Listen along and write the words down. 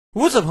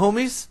What's up,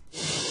 homies?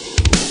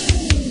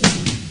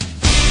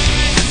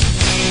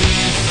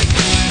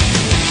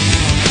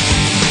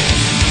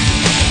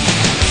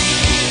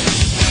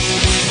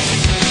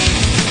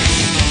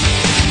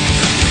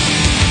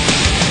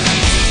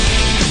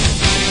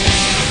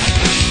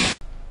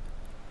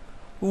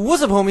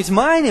 What's up, homies?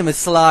 My name is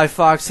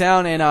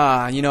SlyFoxHound,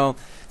 and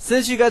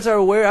since you guys are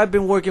aware, I've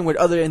been working with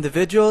other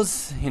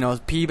individuals,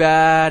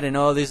 P-Bad and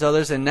all these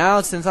others, and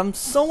now since I'm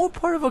somewhat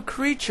part of a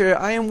creature,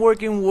 I am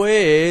working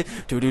with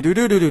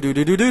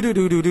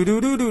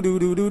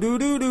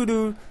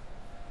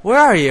Where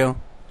are you?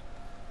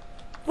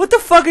 What the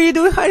fuck are you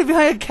doing hiding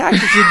behind a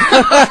cactus?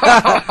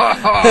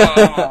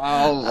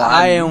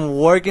 I am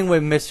working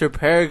with Mr.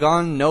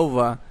 Paragon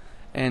Nova,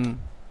 and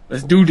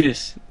let's do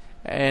this.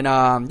 And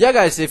yeah,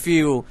 guys, if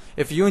you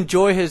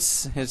enjoy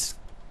his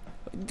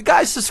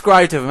guys,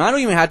 subscribe to him. I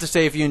don't even have to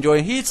say if you enjoy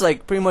him. He's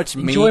like pretty much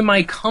me. Enjoy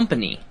my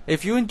company.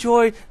 If you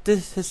enjoy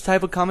his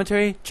type of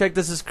commentary, check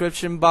the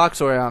description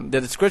box or the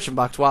description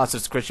box. Wow, it's a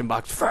description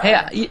box.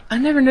 Hey, I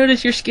never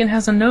noticed your skin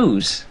has a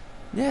nose.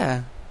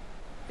 Yeah.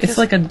 It's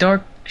like a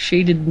dark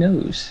shaded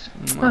nose.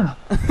 Wow.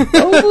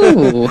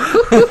 Oh.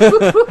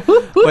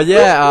 But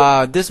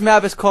yeah, this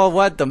map is called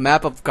what? The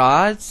Map of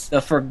Gods?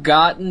 The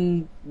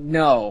Forgotten.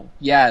 No.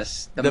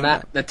 Yes.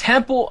 The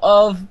Temple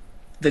of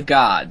the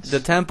Gods. The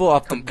Temple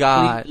of the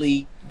Gods.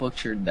 Completely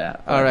butchered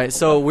that. Alright,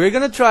 so we're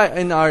gonna try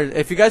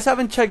if you guys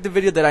haven't checked the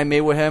video that I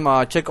made with him,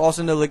 check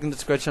also in the link in the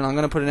description. I'm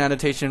gonna put an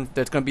annotation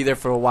that's gonna be there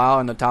for a while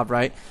in the top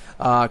right.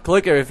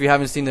 Click it if you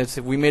haven't seen this.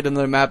 We made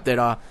another map that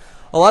a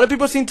lot of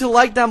people seem to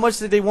like that much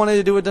that they wanted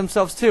to do it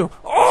themselves too.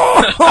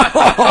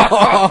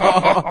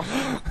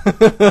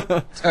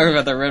 Sorry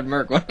about the red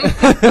merc one.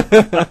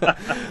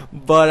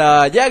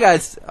 But yeah,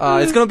 guys,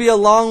 it's gonna be a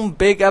long,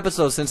 big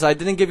episode since I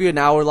didn't give you an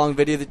hour-long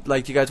video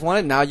like you guys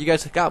wanted. Now you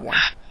guys got one.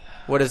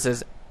 What is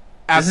this?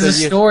 This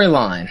is a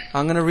storyline.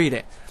 I'm gonna read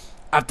it.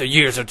 After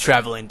years of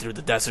traveling through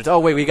the deserts. Oh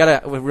wait, we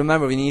gotta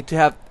remember. We need to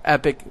have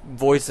epic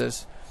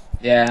voices.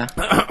 Yeah.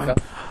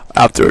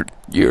 After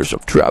years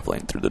of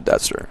traveling through the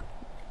desert.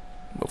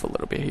 Move a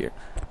little bit here. ...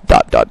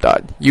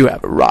 You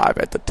have arrived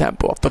at the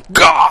Temple of the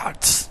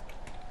Gods.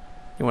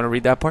 You want to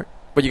read that part?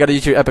 But you gotta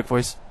use your epic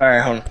voice.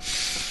 Alright, hold on.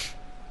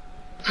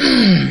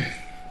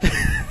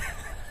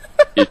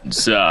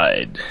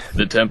 Inside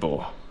the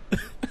temple,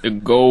 the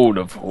gold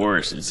of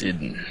Horus is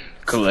hidden.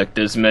 Collect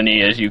as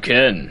many as you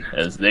can,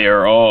 as they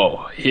are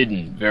all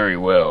hidden very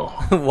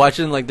well.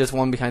 Watching like this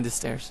one behind the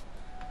stairs.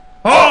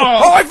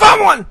 Oh, I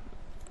found one!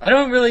 I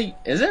don't really...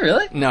 Is it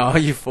really? No,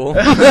 you fool.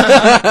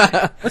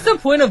 What's the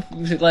point of,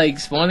 like,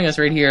 spawning us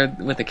right here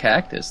with the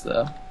cactus,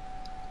 though?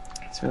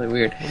 It's really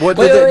weird. What,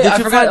 did you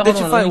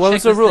find? What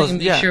was the rules?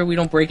 Make sure we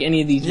don't break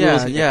any of these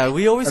rules. Yeah,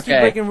 we always keep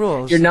breaking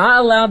rules. You're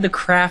not allowed to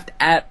craft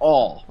at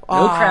all.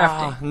 No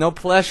crafting. No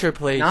pleasure,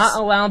 please. Not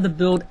allowed to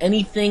build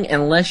anything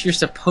unless you're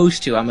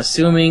supposed to. I'm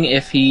assuming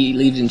if he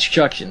leaves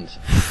instructions.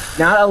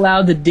 Not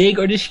allowed to dig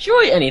or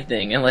destroy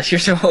anything unless you're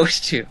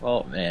supposed to.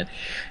 Oh, man.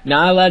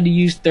 Not allowed to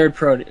use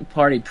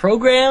third-party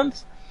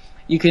programs.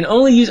 You can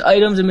only use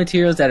items and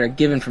materials that are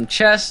given from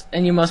chests,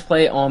 and you must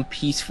play on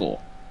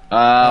peaceful.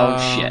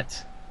 Oh,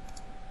 shit.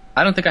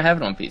 I don't think I have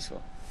it on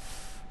peaceful.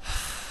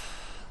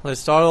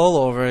 Let's start all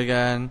over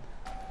again.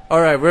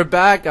 Alright, we're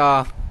back.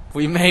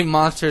 We made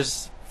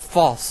monsters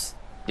false.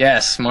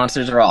 Yes,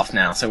 monsters are off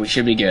now, so we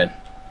should be good.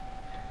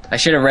 I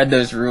should have read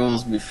those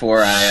rules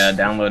before I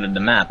downloaded the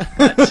map.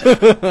 But,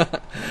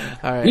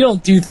 Alright. we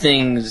don't do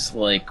things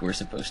like we're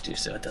supposed to,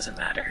 so it doesn't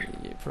matter.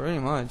 Yeah, pretty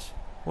much.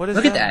 What is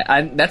Look at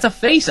that. That's a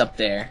face up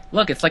there.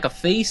 Look, it's like a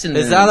face and...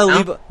 Is that a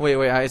Alibaba? Wait,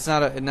 it's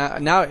not a...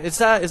 Now, is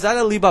that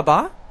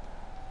Alibaba?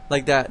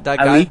 Like that guy?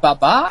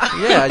 Alibaba?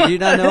 Yeah, do you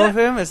not know of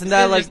him? Isn't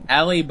that like...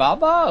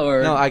 Alibaba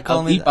or... No, I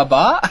call him...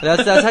 Alibaba?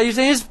 That's how you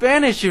say it in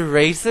Spanish, you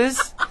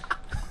racist.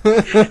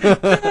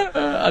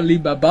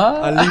 Alibaba?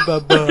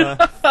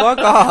 Alibaba. Fuck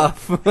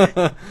off.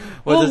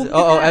 What is...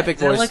 Oh, epic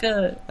voice.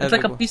 It's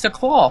like a piece of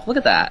cloth. Look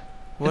at that.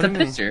 It's a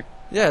picture.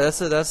 Yeah,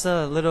 that's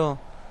a little...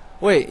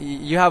 Wait,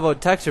 you have a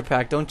texture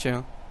pack, don't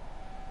you?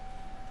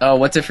 Oh,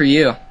 what's it for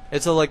you?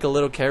 It's like a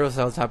little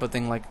carousel type of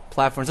thing, like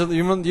platforms. So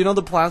you know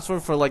the platform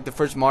for like the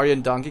first Mario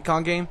and Donkey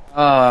Kong game?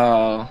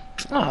 Oh,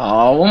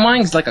 well,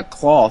 mine's like a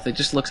cloth. It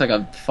just looks like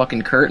a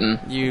fucking curtain.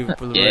 You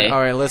blew it.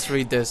 All right, let's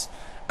read this.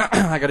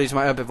 I gotta use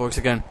my epic voice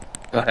again.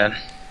 Go ahead.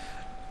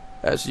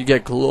 As you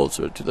get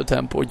closer to the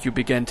temple, you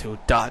begin to ...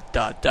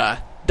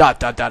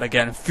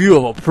 again.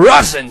 Feel a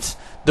presence.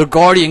 The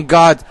guardian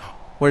god.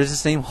 What is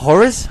his name?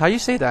 Horus? How you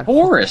say that?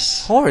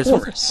 Horus. Horus.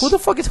 Who the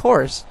fuck is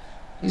Horus?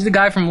 He's the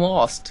guy from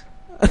Lost.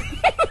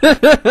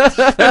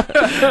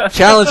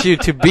 Challenge you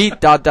to beat ...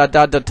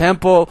 the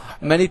temple.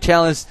 Many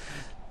challenge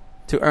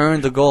to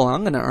earn the goal.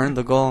 I'm gonna earn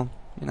the goal.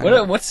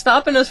 What's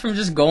stopping us from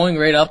just going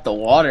right up the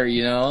water?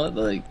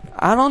 Like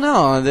I don't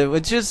know.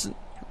 It's just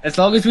as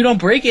long as we don't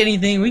break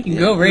anything, we can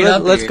go right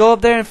up. Let's go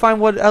up there and find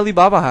what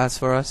Alibaba has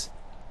for us.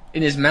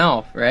 in his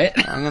mouth, right?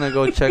 I'm gonna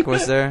go check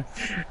what's there.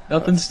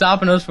 Nothing's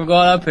stopping us from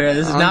going up here.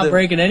 This is not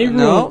breaking any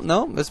rules.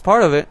 No, that's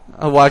part of it.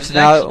 Watch There's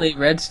now. actually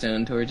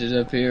redstone torches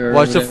up here.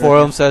 Watch the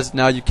forum says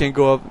now you can't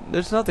go up.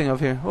 There's nothing up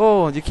here.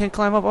 Oh, you can't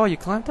climb up. Oh, you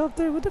climbed up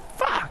there. What the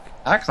fuck?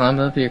 I climbed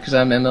up here because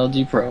I'm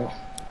MLG Pro.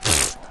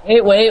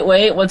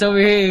 Wait. What's over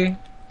here?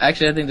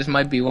 Actually, I think this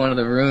might be one of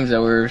the rooms that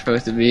we were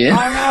supposed to be in.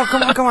 Oh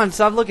no! Come on!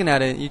 Stop looking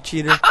at it, you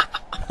cheater.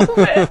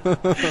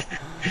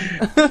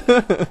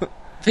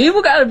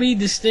 People gotta be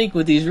distinct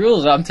with these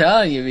rules, I'm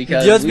telling you,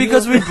 because just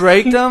because we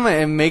break them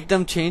and make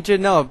them change it,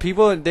 no,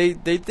 people they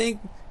think,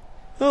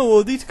 oh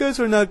well, these guys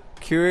are not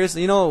curious.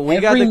 You know, we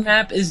got every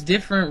map is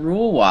different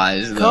rule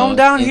wise. Come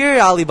down here,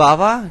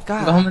 Alibaba.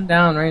 God, I'm coming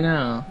down right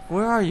now.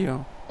 Where are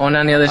you? Going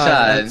down the other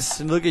side.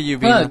 Look at you,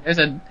 Bean. Look,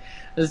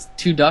 there's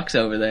 2 ducks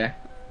over there.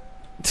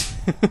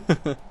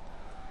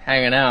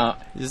 Hanging out.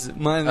 Just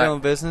mind their own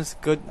business.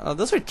 Good. Oh,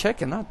 those are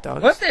chicken, not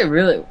ducks. What they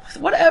really?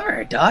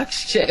 Whatever,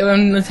 ducks.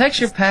 In the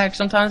texture pack,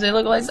 sometimes they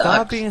look like ducks.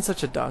 Stop being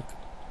such a duck.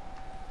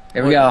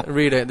 Here we go.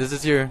 Read it. This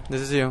is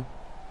you.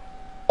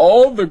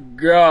 All the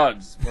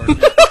gods were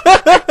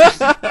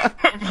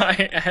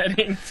my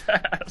heading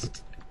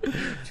fast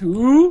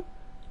to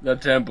the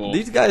temple.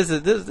 These guys,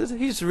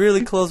 he's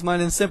really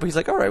close-minded and simple. He's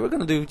like, all right, we're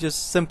gonna do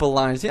just simple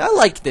lines. Yeah, I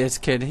like this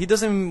kid. He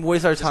doesn't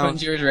waste our time. This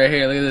one's yours right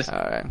here. Look at this. All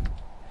right.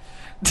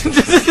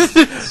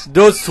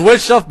 Don't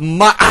switch off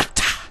my.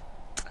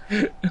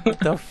 What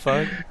the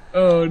fuck?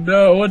 Oh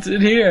no! What's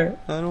in here?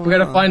 I don't know. We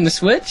gotta find the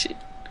switch.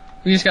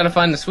 We just gotta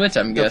find the switch.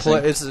 I'm guessing.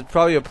 It's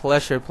probably a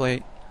pleasure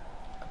plate.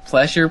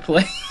 Pleasure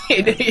plate.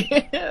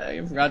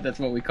 I forgot that's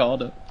what we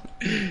called it.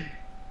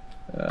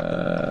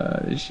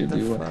 This should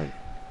be what.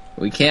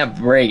 We can't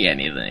break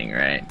anything,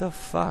 right? What the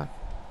fuck?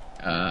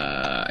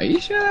 Are you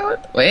sure?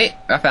 Wait,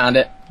 I found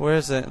it. Where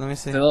is it? Let me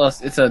see.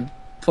 It's a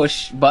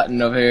push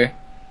button over here.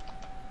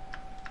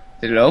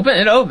 Did it open?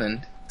 It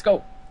opened. Let's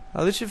go.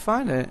 How did you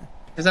find it?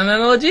 Because I'm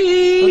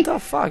MLG. What the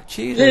fuck?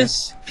 Jesus.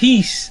 This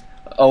piece.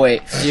 Oh,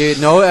 wait. You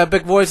know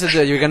epic voices.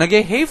 You're gonna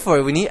get hate for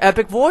it. We need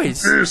epic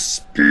voice.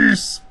 This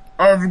piece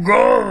of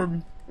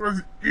gold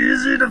was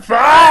easy to Oh,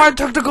 find. I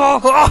took the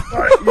gold.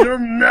 But you'll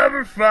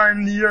never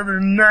find the other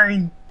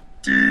 90.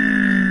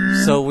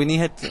 So we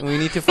need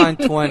to find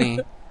 20.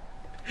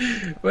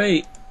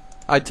 Wait.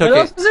 I took What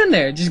else it. was in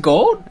there? Just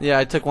gold? Yeah,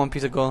 I took one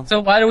piece of gold.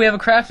 So why do we have a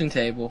crafting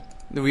table?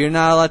 We're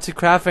not allowed to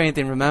craft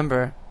anything,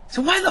 remember?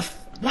 So why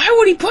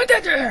would he put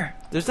that there?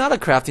 There's not a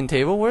crafting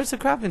table. Where's the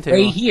crafting table?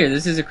 Right here.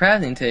 This is a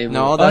crafting table.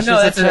 No, that's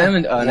just an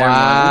inventory. Oh, never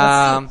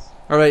wow. mind.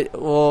 Alright,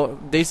 well,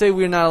 they say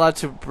we're not allowed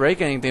to break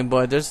anything,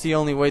 but there's the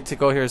only way to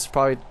go here is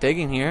probably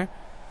digging here.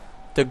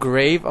 The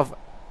grave of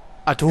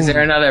Atum. Is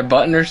there another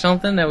button or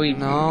something that we...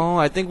 No,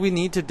 I think we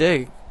need to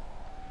dig.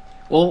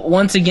 Well,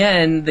 once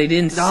again, they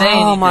didn't say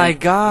anything. Oh my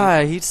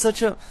god, he's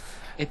such a...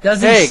 It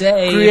doesn't Hey,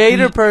 say...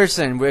 creator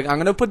person, I'm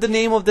gonna put the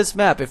name of this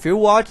map. If you're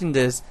watching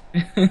this,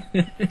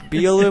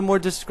 be a little more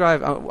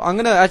described. I'm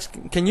gonna ask,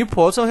 can you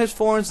post on his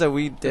forums that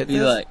we did Be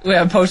this? like, we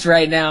have a post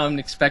right now and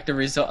expect a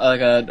result,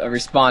 like a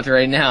response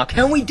right now.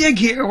 Can we dig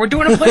here? We're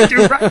doing a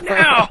playthrough right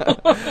now.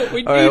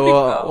 We need Alright, to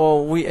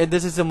well, go.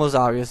 this is the most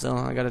obvious, so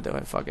I gotta do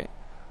it. Fuck it.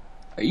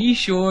 Are you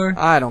sure?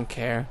 I don't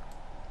care.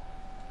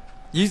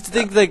 You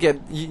think like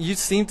you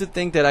seem to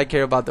think that I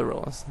care about the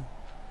rules.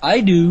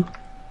 I do.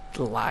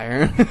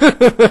 Liar.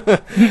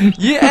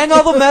 You end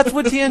all the maps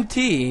with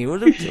TNT.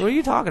 What are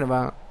you talking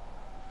about?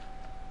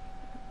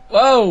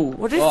 Whoa!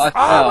 What is? Well, I Oh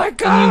fell. my And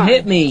god! you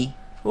hit me.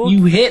 Well,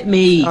 You hit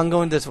me. I'm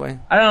going this way.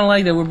 I don't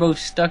like that we're both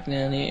stuck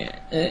down here.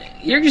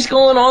 You're just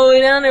going all the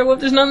way down there. What if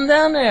there's nothing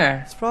down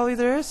there? It's probably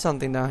there is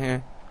something down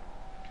here.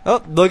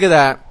 Oh, look at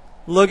that!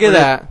 Look at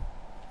that!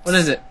 What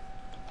is it?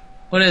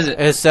 What is it?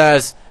 It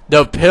says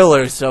the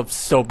pillars of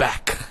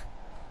Sobek.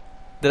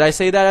 Did I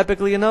say that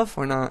epically enough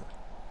or not?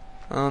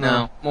 I don't know.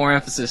 No, more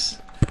emphasis.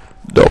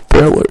 The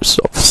pillars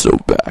of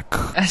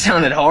Sobek. That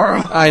sounded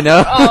horrible. I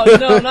know. Oh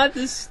no, not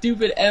this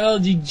stupid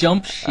MLG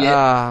jump shit.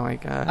 Oh my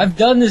god. I've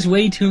done this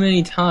way too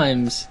many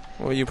times.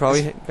 Well, you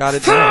probably got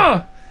it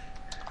down.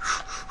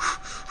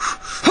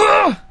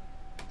 I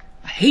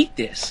hate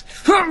this.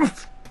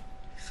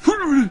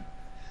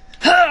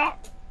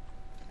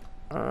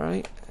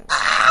 Alright.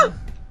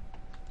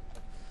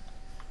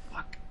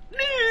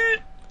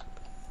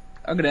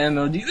 I'm gonna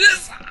MLG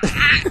this.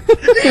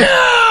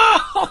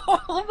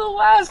 No! The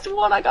last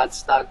one I got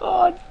stuck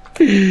on.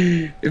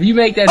 If you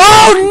make that.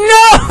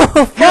 Oh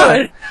no!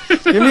 Good.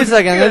 Give me a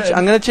second.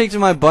 I'm gonna change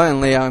my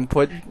button layout and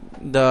put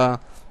the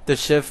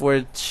shift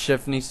where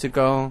shift needs to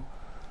go.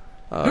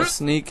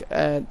 Sneak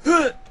at.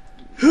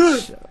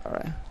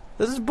 Alright.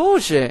 This is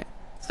bullshit.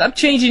 Stop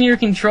changing your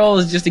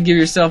controls just to give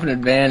yourself an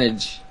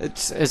advantage.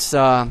 It's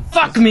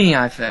Fuck me,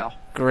 I fell.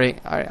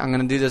 great. Alright, I'm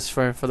gonna do this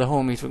for the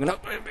homies. We're gonna.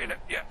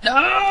 No!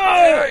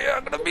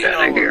 I'm gonna beat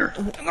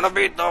them. I'm gonna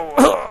beat them.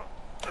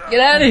 Get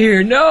out of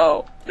here!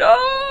 No!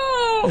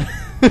 No!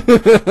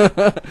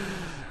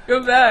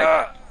 Come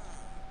back!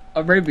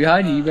 I'm right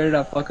behind you. You better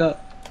not fuck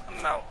up.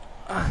 No.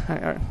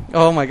 Alright.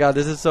 Oh my god,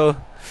 this is so.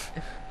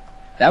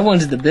 That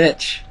one's the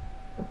bitch.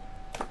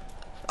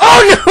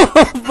 Oh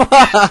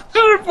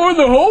For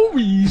the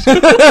homies.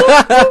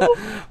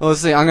 Well,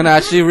 let's see. I'm gonna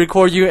actually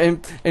record you in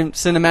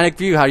cinematic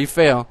view. How you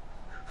fail?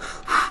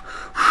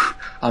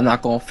 I'm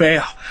not gonna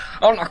fail.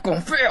 I'm not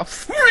gonna fail.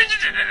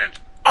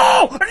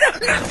 Oh!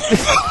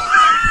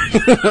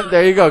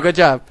 There you go. Good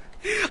job.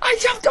 I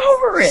jumped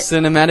over it.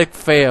 Cinematic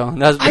fail.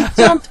 That's I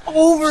jumped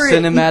over it.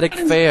 Cinematic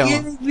You fail.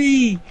 kidding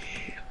me?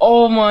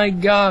 Oh my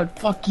god!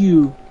 Fuck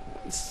you.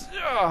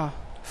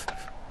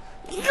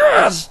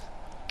 Yes.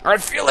 I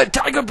feel like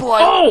tiger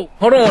blood. Oh!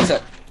 Hold on one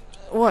sec.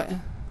 What?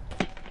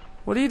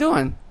 What are you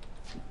doing?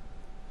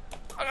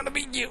 I'm gonna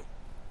beat you.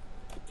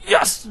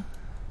 Yes.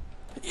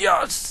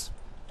 Yes.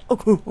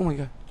 Oh, oh my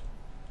god.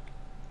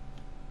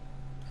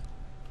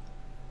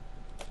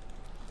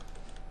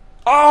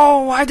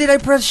 Oh, why did I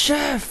press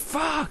shift?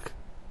 Fuck.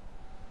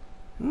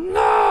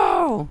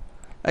 No.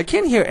 I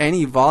can't hear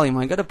any volume.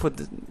 I gotta put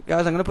the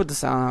guys. I'm gonna put the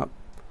sound up.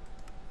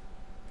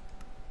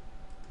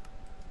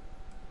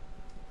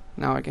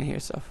 Now I can hear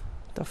stuff.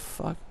 What the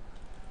fuck?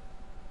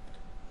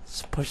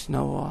 Let's push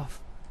no off.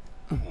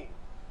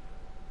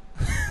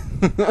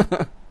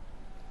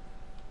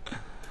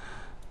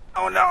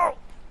 Oh no!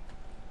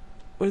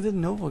 Where did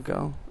Nova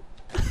go?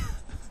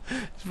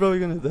 He's probably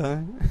gonna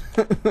die.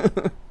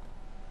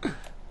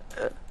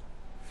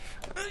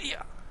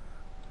 Yeah.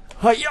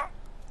 Hiya!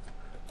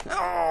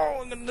 Oh,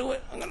 I'm gonna do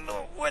it. I'm gonna do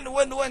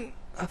it. Win.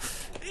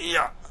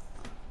 Yeah.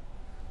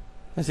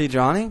 Is he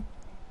drowning?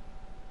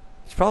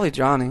 He's probably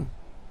drowning.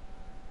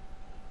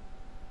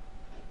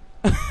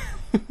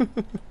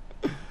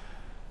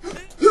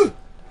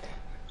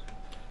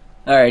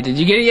 Alright, did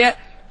you get it yet?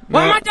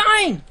 Why No. am I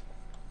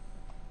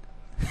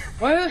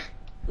dying?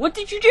 What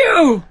did you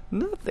do?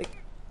 Nothing.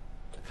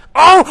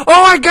 Oh,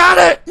 I got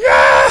it! Yeah!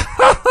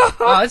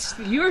 Oh,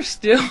 you're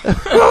still.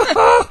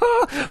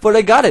 But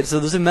I got it, so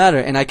it doesn't matter,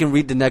 and I can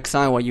read the next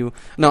sign while you.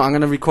 No, I'm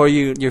gonna record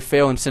your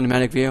fail in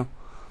cinematic view.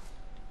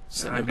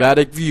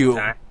 Cinematic view.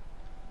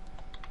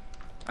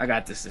 I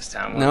got this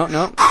time. No.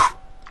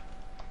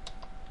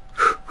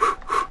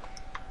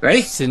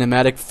 Ready?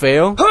 Cinematic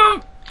fail.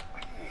 Oh!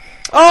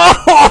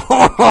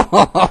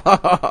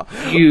 Oh!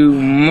 You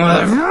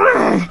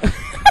mother.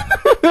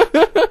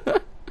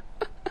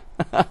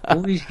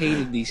 Always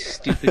hated these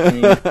stupid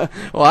things.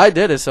 Well, I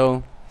did it,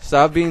 so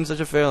stop being such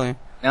a failure.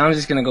 Now I'm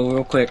just gonna go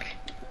real quick.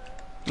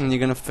 And you're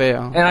gonna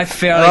fail. And I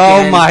failed Oh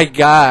again. my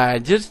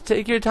god, just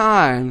take your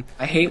time.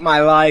 I hate my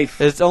life.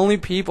 It's only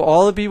people,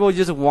 all the people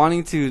just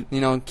wanting to,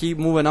 keep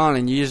moving on,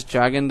 and you just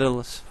dragging the.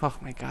 Oh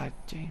my god,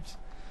 James.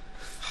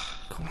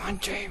 Come on,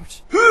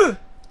 James. Are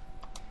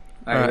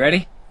Alright. you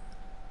ready?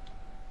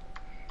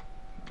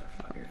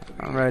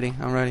 I'm ready.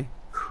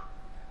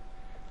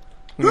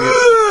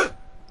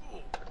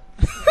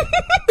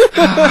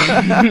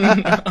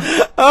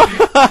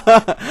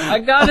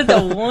 I got it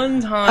the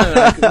one time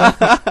and I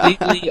went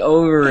completely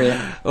over it.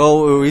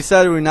 Oh, we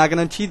said we're not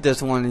gonna cheat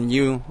this one,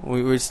 and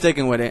we're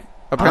sticking with it.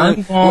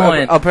 I'm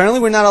going. Apparently,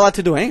 we're not allowed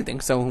to do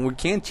anything, so we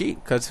can't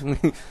cheat because.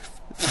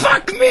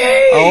 Fuck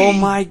me! Oh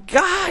my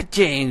god,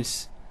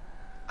 James!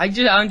 I'm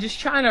just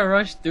trying to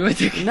rush through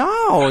it.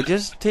 No,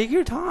 just take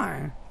your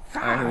time.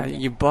 God,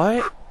 you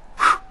butt.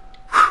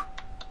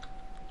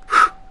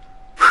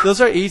 Those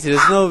are easy.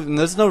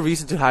 There's no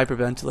reason to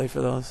hyperventilate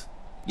for those.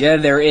 Yeah,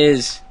 there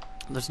is.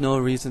 There's no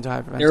reason to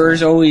hyperventilate. There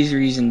is always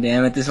reason,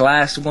 damn it. This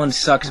last one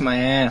sucks my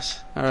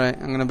ass. Alright,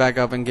 I'm gonna back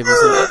up and give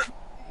this a...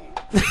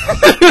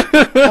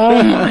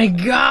 Oh my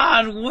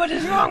god, what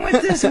is wrong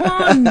with this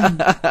one?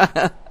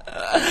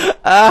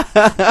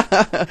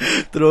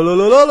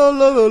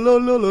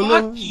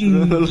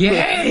 Fucking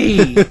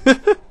gay!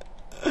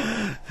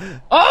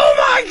 Oh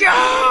my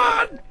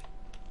god!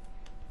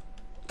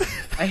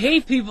 I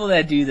hate people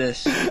that do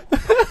this.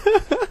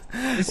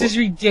 This is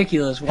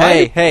ridiculous.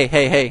 Why?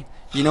 Hey.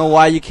 You know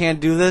why you can't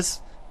do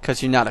this?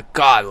 Because you're not a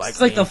god like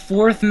It's like me. the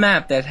fourth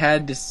map that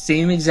had the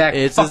same exact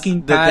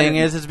fucking the pattern. thing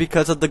is, it's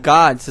because of the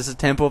gods. It's a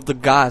temple of the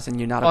gods, and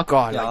you're not Fuck a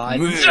god God. like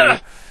me.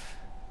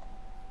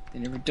 They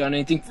never done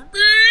anything for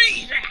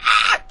me.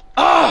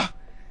 Oh,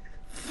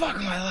 fuck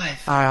my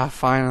life. Ah,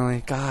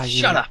 finally. God,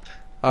 Shut up.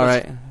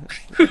 Alright.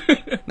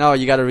 No,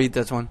 you gotta read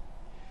this one.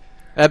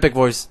 Epic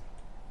voice.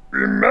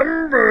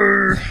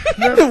 Remember.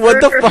 What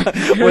the fuck?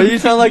 What, you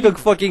sound like a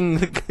fucking...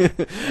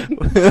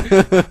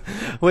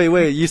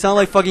 Wait, you sound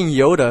like fucking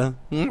Yoda.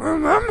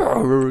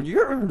 Remember,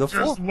 you're the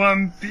Just fuck.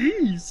 one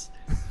piece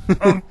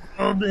of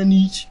gold in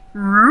each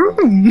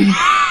room.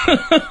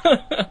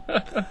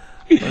 What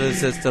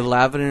is this? The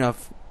lavender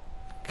of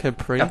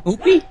Capri?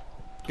 Kapoopy?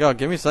 Yo,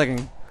 give me a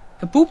second.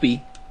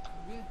 Kapoopy?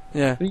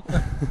 Yeah. What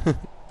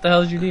the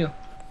hell's your deal?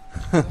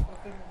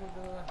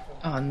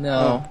 Oh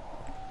no.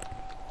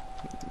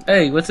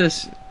 Hey, what's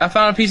this? I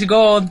found a piece of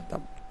gold.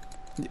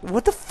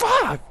 What the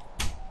fuck?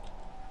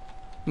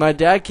 My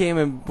dad came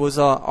and was,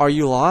 are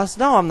you lost?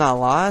 No, I'm not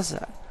lost.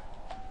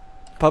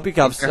 Puppy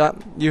Cop,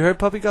 stop. You heard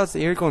Puppy Cop's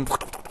ear going...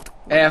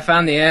 Hey, I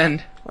found the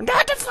end. What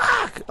the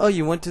fuck? Oh,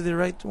 you went to the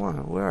right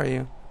one. Where are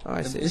you? Oh,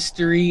 I The see.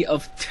 mystery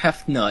of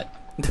Tefnut.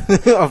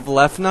 Of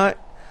Left Nut?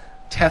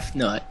 Teft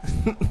Nut.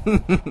 You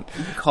can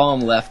call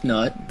him Left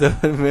Nut.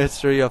 The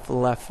mystery of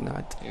Left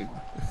Nut.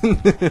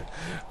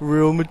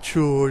 Real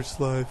mature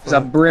SlyFox. There's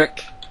a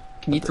brick.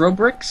 Can you throw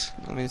bricks?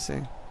 Let me see.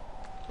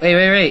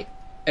 Wait.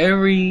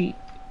 Every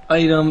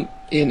item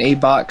in a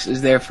box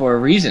is there for a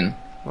reason.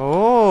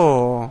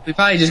 Oh. We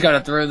probably just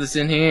gotta throw this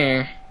in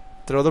here.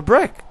 Throw the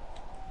brick.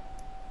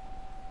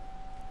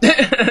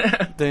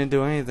 Didn't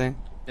do anything.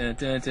 Dun,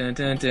 dun, dun,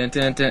 dun, dun,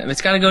 dun, dun.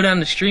 It's gotta go down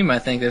the stream, I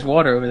think. There's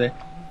water over there.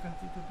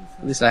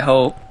 At least I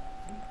hope.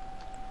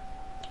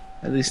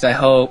 At least I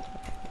hope.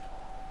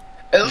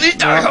 At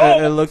least I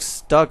hope! It looks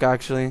stuck,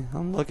 actually.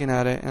 I'm looking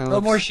at it. And it Throw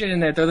looks... more shit in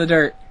there. Throw the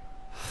dirt.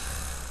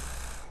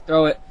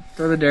 Throw it.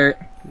 Throw the dirt.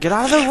 Get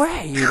out of the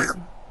way, you...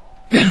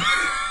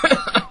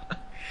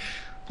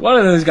 One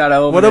of those gotta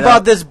open What it about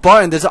up. this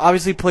button? This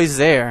obviously plays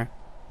there.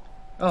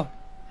 Oh,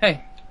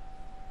 hey.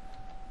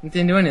 It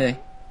didn't do anything.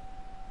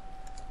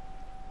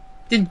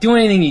 Didn't do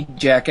anything, you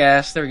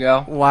jackass. There we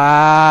go.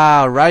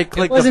 Wow, right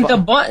click It wasn't the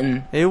the button.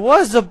 button. It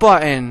was the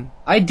button.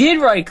 I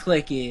did right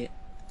click it.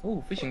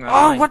 Ooh, fishing rod.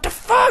 Oh, Mine. what the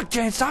fuck,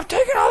 Jane? Stop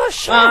taking all the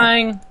shit.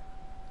 Mine.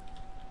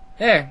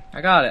 There, I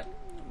got it.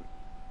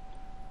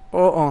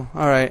 Oh,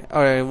 alright.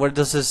 What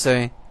does this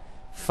say?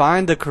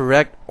 Find the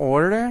correct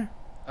order?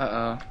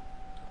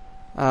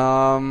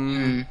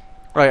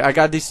 Right, I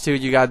got these two,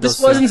 you got those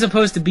This wasn't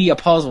supposed to be a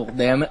puzzle,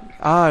 damn it.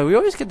 we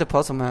always get the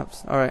puzzle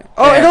maps. Alright.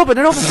 Oh, Yeah. it opened!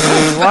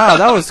 Wow,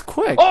 that was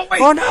quick. Oh,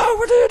 wait. Oh no,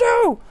 what did you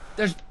do?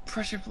 There's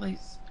pressure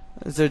plates.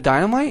 Is there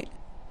dynamite?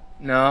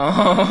 No,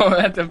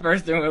 that's the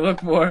first thing we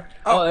look for.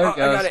 Oh, there it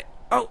goes. I got it.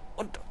 Oh,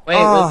 what the... Wait,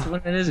 Oh,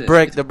 which one is it?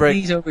 brick, It's the brick.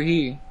 These over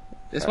here.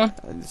 This one?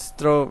 Just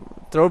throw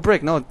a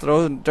brick. No,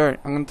 throw dirt.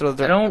 I'm gonna throw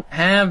dirt. I don't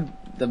have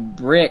the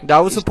brick. That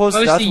was You're supposed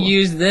to... to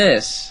use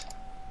this.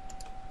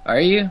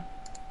 Are you?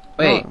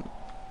 Wait, No.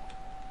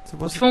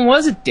 Supposed which to... one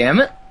was it, damn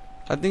it?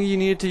 I think you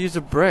needed to use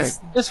a brick.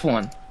 This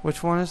one.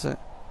 Which one is it?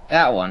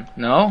 That one.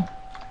 No?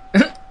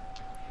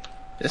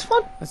 This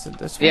one? Is it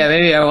this one? Yeah,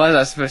 maybe I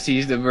was supposed to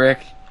use the brick.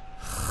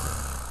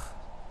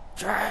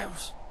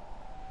 James.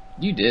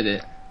 You did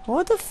it.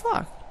 What the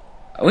fuck?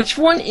 Which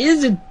one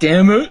is it,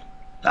 damn it?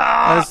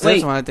 That's wait.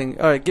 this one, I think.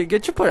 Alright, get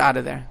your foot out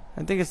of there.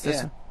 I think it's this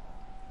Yeah.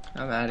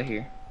 one. I'm out of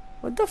here.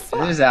 What the It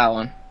fuck? is that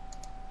one.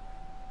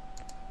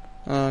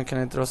 Can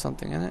I throw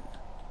something in it?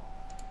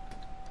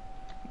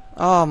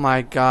 Oh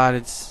my god,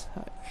 it's...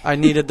 I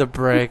needed the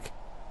brick.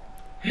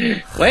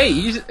 Wait,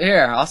 use it.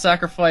 Here, I'll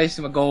sacrifice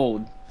my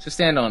gold. So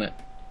stand on it.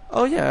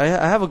 Oh yeah,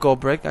 I have a gold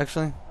brick,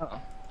 actually.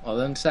 Oh. Well,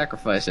 then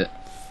sacrifice it.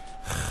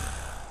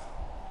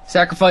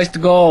 Sacrifice the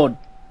gold.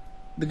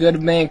 The good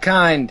of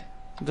mankind.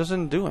 It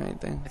doesn't do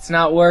anything. It's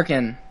not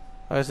working.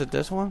 Oh, is it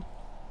this one?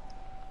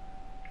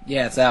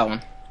 Yeah, it's that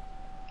one.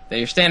 That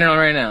you're standing on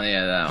right now.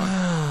 Yeah, that one.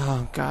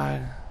 Oh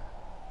god.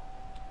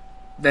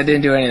 That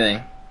didn't do anything.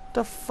 What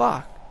the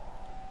fuck?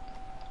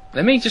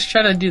 Let me just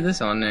try to do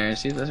this on there.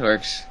 See if this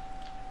works.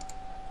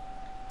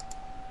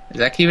 Is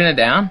that keeping it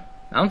down?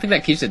 I don't think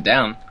that keeps it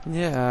down.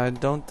 Yeah, I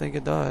don't think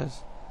it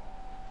does.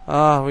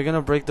 Ah, we're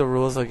gonna break the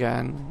rules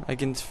again. I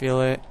can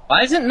feel it.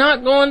 Why is it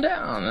not going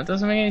down? That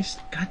doesn't make any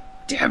sense. God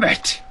damn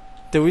it.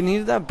 Do we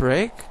need that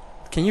break?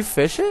 Can you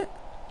fish it?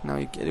 No,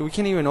 we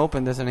can't even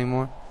open this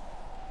anymore.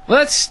 Well,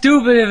 that's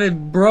stupid if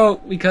it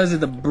broke because of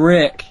the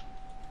brick.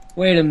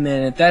 Wait a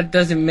minute. That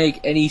doesn't make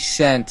any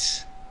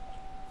sense.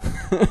 Wait.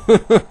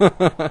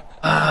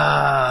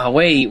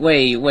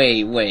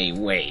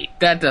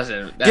 That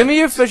doesn't... Give me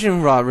your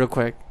fishing rod real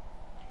quick.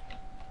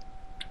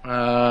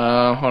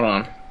 Hold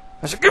on.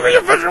 I said, give me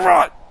your fishing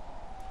rod!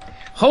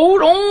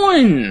 Hold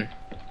on!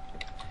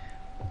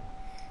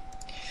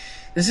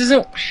 This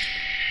isn't...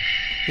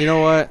 You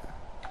know what?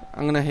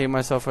 I'm gonna hate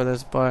myself for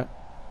this, but...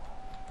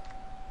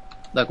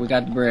 Look, we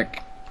got the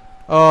brick.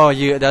 Oh,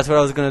 that's what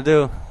I was gonna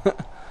do.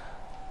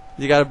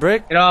 You got a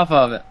brick? Get off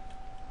of it.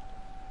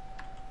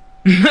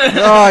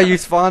 Oh, you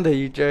spawned it,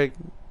 you jerk.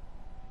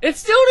 It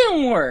still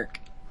didn't work.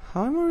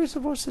 How am I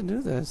supposed to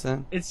do this,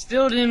 then? It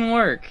still didn't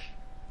work.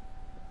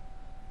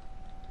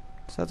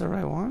 Is that the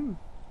right one?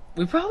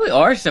 We probably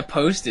are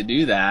supposed to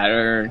do that,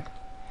 or...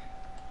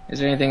 Is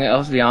there anything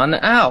else beyond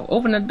that? Ow!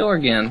 Open the door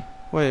again.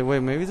 Wait,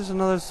 maybe there's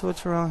another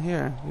switch around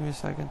here. Give me a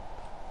second.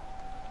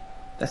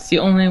 That's the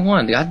only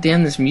one. God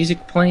damn, this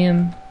music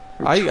playing.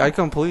 I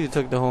completely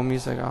took the whole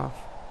music off.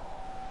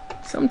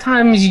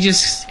 Sometimes you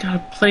just gotta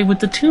play with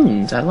the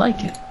tunes. I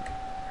like it.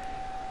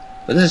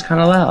 But this is kind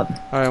of loud.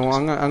 Alright, well,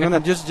 I'm gonna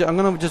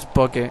just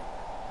book it.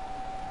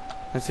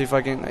 Let's see if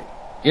I can... Like,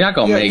 You're not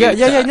gonna make yeah, it.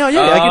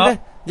 yeah,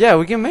 yeah,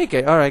 we can make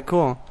it. Alright,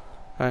 cool.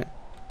 Alright.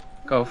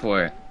 Go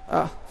for it.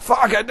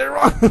 Fuck, I did it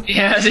wrong!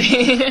 Yeah,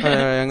 see?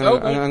 Alright,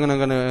 I'm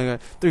gonna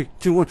 3,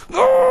 2, 1.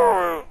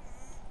 Oh!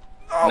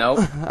 Nope.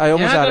 I almost You're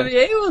not had gonna it. be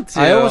able to.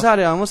 I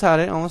almost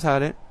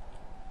had it.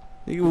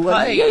 You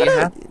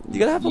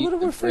gotta have a little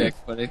more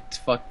faith. But it's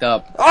fucked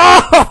up.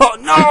 Oh,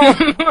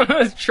 no!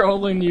 It's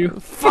trolling you.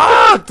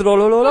 Fuck!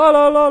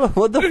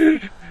 What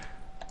the...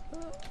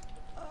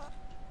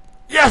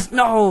 Yes,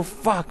 no,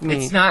 fuck me.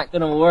 It's not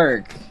gonna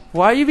work.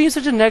 Why are you being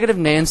such a negative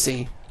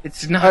Nancy?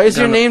 It's not Is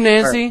your gonna name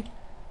work. Nancy?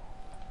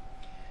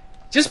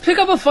 Just pick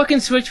up a fucking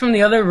switch from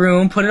the other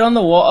room, put it on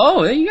the wall.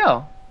 Oh, there you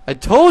go. I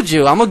told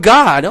you, I'm a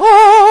god.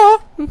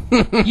 Oh!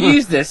 You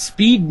used the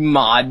speed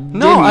mod.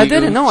 No, I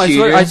didn't. No,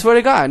 cheater? I swear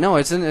to God. No,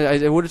 it's in.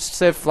 It would have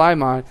said fly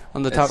mod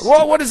on the top.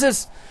 Whoa, what is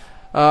this?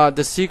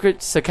 The secret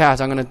Sakas.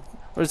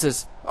 What is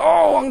this?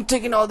 Oh, I'm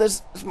taking all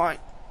this. It's mine.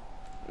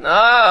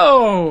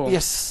 No.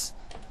 Yes.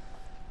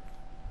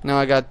 Now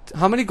I got.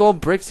 How many gold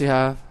bricks do you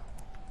have?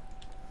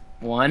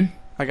 1.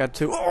 I got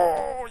 2.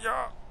 Oh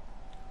yeah.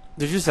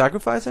 Did you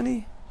sacrifice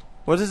any?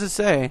 What does it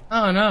say?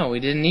 Oh no, we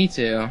didn't need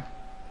to.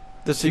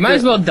 The secret. You might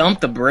as well dump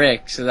the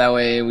brick so that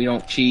way we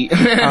don't cheat. Oh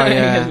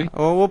yeah.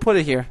 Well, we'll put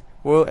it here.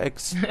 We'll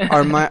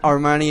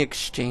Armani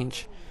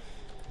exchange.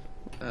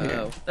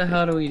 What the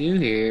hell do we do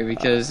here?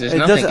 Because there's It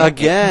nothing. does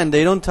again.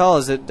 They don't tell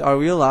us. Are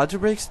we allowed to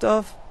break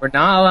stuff? We're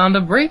not allowed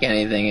to break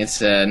anything. It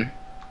said.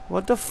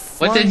 What the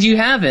fuck? What did you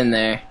have in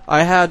there?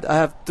 I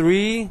have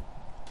three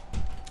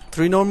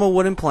normal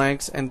wooden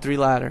planks and 3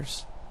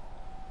 ladders.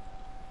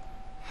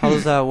 How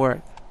does that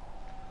work?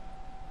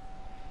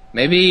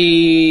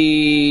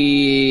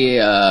 Maybe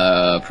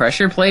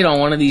pressure plate on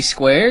one of these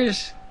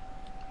squares.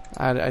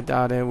 I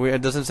doubt it.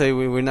 It doesn't say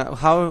we're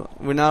not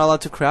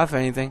allowed to craft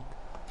anything.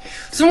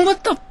 So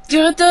what the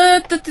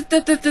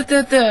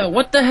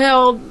what the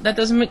hell? That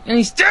doesn't make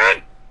any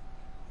sense.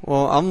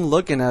 Well, I'm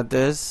looking at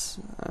this.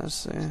 Let's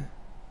see.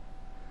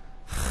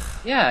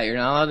 Yeah, you're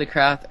not allowed to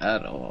craft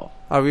at all.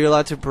 Are we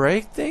allowed to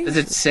break things? Does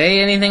it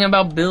say anything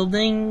about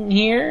building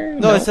here?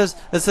 No, it says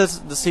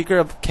the secret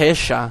of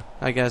Kesha,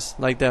 I guess,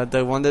 like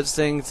the one that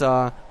sings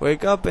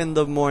 "Wake up in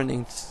the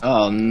mornings."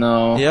 Oh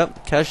no.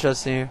 Yep,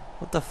 Kesha's here.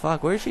 What the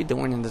fuck? What is she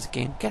doing in this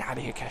game? Get out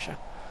of here, Kesha.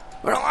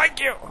 I don't like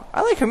you.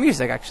 I like her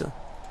music actually.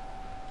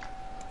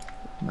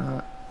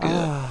 Not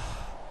good.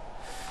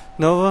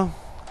 Nova,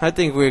 I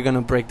think we're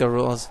gonna break the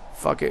rules.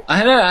 Fuck it.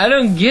 I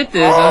don't get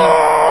this.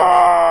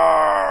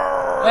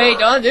 Wait,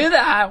 don't do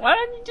that. Why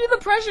don't you do the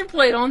pressure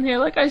plate on here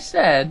like I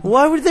said?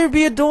 Why would there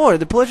be a door?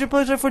 The pleasure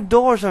plates are for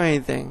doors or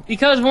anything.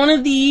 Because one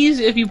of these,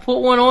 if you put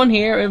one on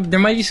here, there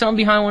might be something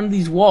behind one of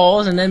these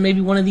walls, and then maybe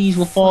one of these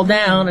will fall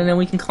down, and then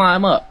we can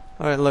climb up.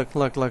 Alright, look.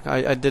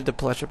 I did the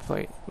pleasure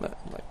plate. Like,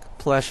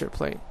 pleasure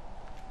plate.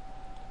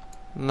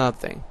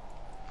 Nothing.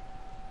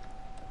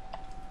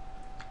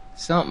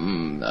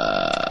 Something,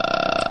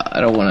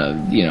 I don't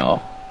want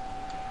to,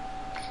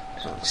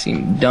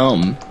 seem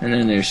dumb, and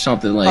then there's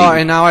something like... Oh,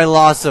 and now I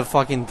lost the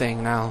fucking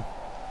thing now.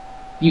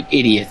 You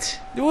idiot.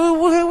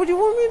 What do you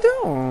want me to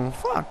do?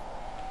 Fuck.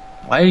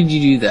 Why did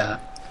you do that?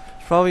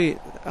 Probably,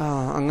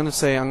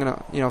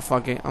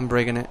 fuck it. I'm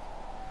breaking it.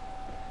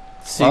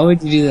 Why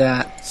would you do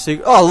that?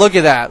 Oh, look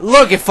at that.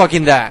 Look at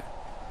fucking that.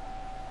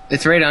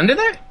 It's right under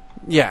there?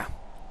 Yeah.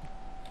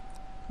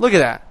 Look at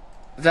that.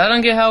 I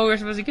don't get how we were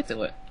supposed to get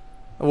to it.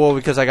 Well,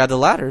 because I got the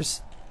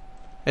ladders.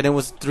 And it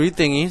was 3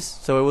 thingies,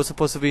 so it was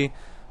supposed to be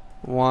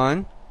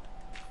 1,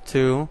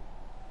 2,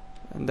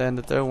 and then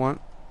the third one.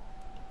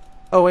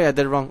 Oh wait, I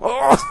did it wrong.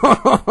 Oh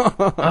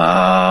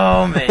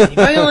man, you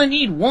probably only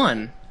need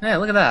 1. Yeah,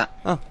 look at that.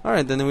 Oh,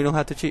 alright, then we don't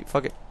have to cheat.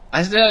 Fuck it.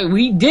 I said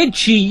we did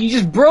cheat. You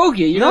just broke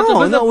it. You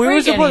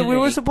we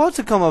were supposed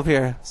to come up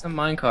here. Some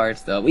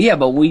minecarts though. But yeah,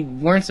 but we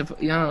weren't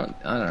supposed. I don't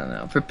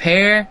know.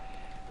 Prepare.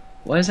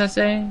 What does that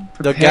say?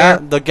 Prepare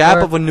the gap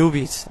of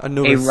Anubis. A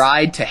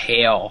ride to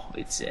hell.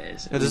 It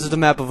says. Yeah, this is the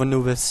map of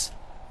Anubis.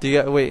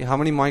 Wait, how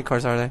many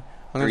minecars are there?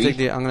 I'm gonna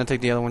 3. I'm gonna take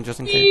the other one just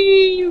in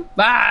case.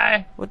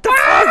 Bye. What the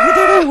fuck? You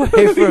did it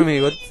away from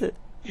me. What's it?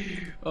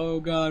 Oh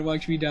god,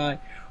 watch me die.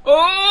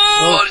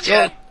 Oh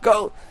shit!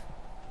 Go.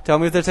 Tell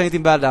me if there's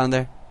anything bad down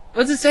there.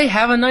 What's it say?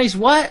 Have a nice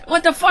what?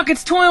 What the fuck?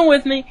 It's toying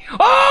with me.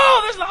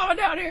 Oh, there's lava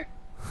down here.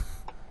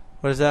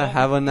 What is that?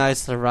 Have a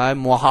nice ride.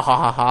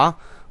 Mwahahaha.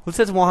 Who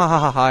says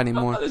mwahahaha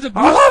anymore? There's a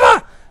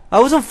lava! I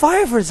was on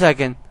fire for a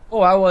second.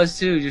 Oh, I was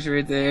too, just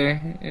right there.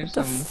 What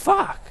the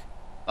fuck?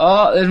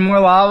 Oh, there's more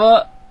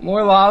lava.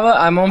 More lava.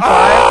 I'm on fire.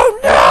 Oh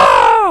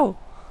no!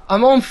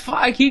 I'm on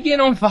fire. I keep getting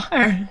on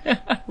fire.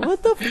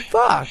 What the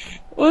fuck?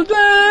 What the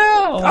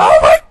hell? Oh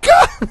my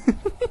god!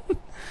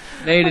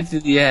 Made it to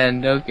the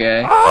end.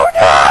 Okay. Oh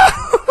no!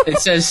 It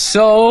says,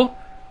 so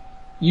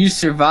you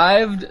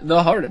survived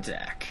the heart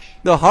attack.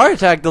 The heart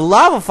attack? The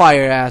lava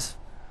fire ass.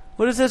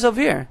 What is this up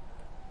here?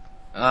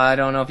 I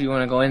don't know if you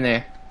want to go in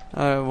there.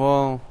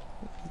 Well,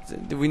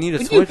 we need a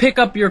Would switch. you pick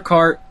up your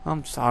cart?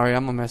 I'm sorry,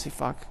 I'm a messy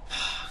fuck.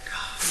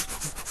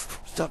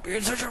 Stop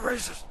being such a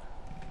racist.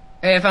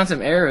 Hey, I found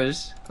some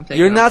arrows.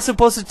 You're not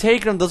supposed to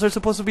take them. Those are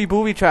supposed to be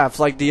booby traps,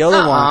 like the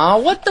other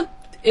one. What the?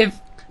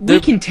 We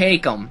can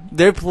take them.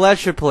 They're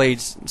pleasure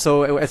plates.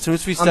 So as soon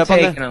as we step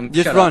on them,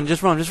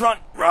 just run.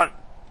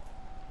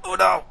 Oh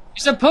no! You're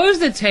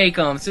supposed to take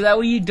them so that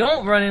way you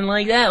don't run in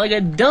like that, like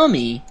a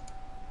dummy,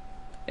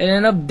 and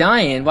end up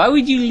dying. Why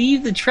would you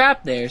leave the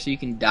trap there so you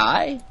can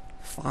die?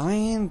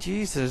 Fine,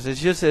 Jesus.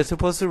 It's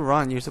supposed to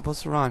run. You're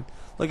supposed to run.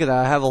 Look at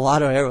that. I have a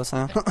lot of arrows,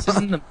 huh? This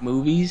isn't the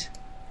movies.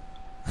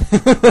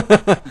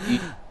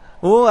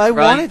 Well, I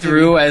Run wanted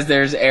through as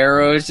there's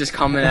arrows just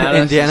coming at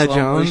us. Indiana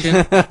Jones.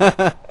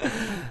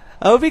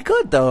 That would be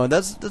good though.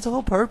 That's the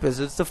whole purpose.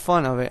 It's the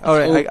fun of it. All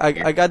right,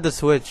 I got the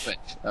switch.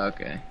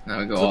 Okay, now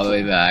we go all the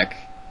way back.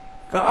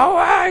 Go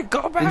away,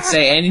 go back. Didn't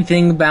say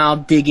anything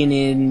about digging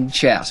in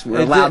chests.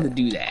 We're allowed to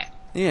do that.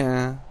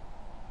 Yeah.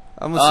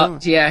 I'm assuming.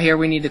 Yeah, here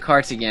we need the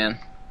carts again.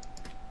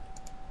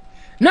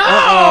 No!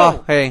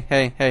 Oh,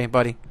 hey,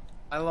 buddy.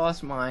 I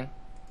lost mine.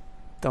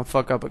 Don't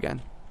fuck up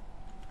again.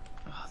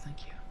 Oh,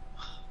 thank you.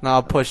 No,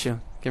 I'll push you.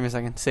 Give me a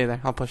second. Stay there.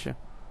 I'll push you.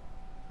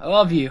 I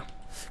love you.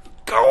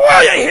 Go away!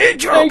 I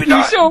hate you. Thank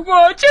you so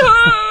much.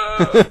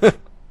 Oh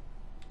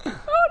no!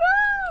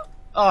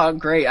 Oh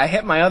great! I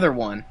hit my other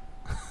one.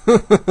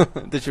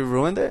 Did you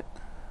ruin it?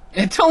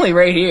 It's only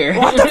right here.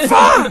 What the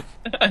fuck?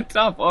 It's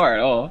not far at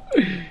all.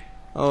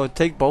 Oh,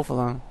 take both of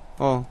them.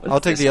 Oh, What's I'll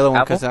take this, the other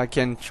one apple? because I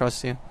can't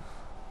trust you.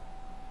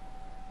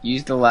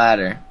 Use the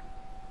ladder.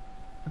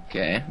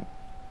 Okay.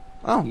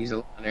 Oh. Use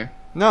the ladder.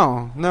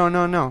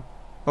 No.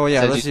 Oh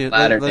yeah, let's use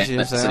ladder. let's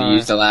use that. So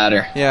use the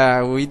ladder.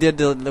 Yeah, we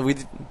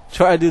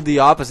try to do the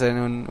opposite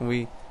and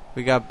we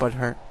got butt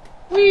hurt.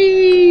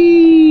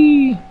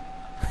 Whee!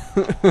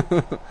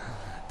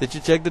 Did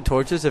you check the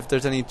torches if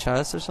there's any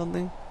chests or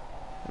something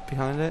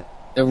behind it?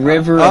 The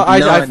river Oh, of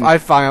none. I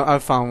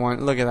found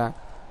one. Look at that.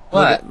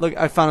 What? Look,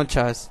 I found a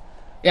chest.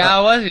 Yeah,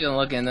 I was gonna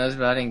look in those,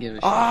 but I didn't give a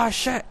shit. Oh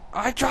shit!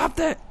 I dropped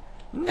it.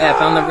 No! Yeah, I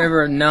found the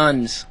river of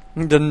nuns.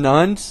 The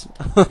nuns?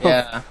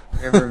 Yeah,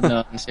 river of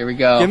nuns. Here we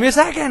go. Give me a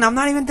second. I'm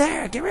not even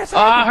there. Give me a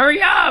second. Oh,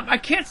 hurry up! I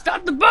can't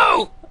stop the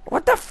boat.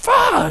 What the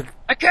fuck?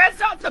 I can't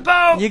stop the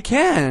boat. You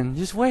can.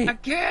 Just wait. I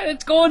can't.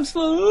 It's going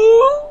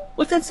slow.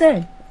 What's that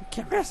say?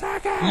 Give me a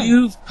second.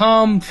 You've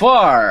come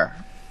far,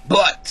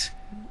 but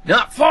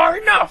not far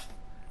enough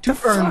to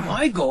The earn fuck?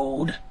 my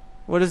gold.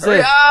 What is Hurry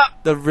this?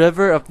 up! The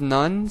river of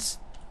nuns?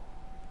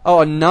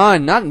 Oh, a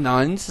nun, not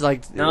nuns.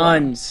 Like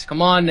Nuns.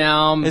 Come on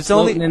now. I'm It's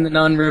floating only- in the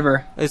nun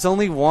river. It's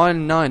only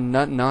one nun,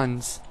 not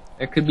nuns.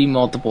 There could be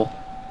multiple.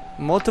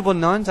 Multiple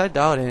nuns? I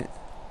doubt it.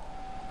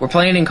 We're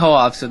playing in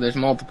co-op, so there's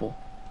multiple.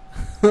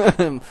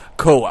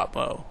 Co-op,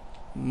 oh.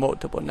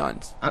 Multiple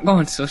nuns. I'm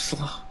going so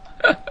slow.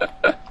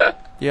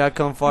 Yeah, I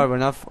come far, but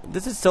enough.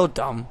 This is so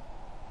dumb.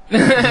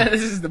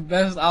 This is the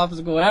best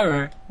obstacle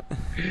ever.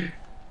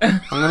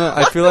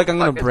 I feel like I'm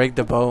gonna break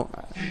the boat.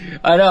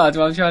 I know, that's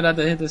why I'm trying not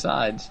to hit the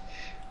sides.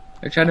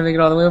 I'm trying to make it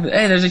all the way over there.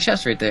 Hey, there's a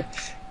chest right there.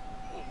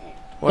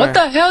 Where? What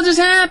the hell just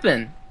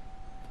happened?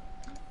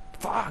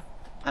 Fuck.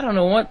 I don't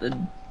know what the...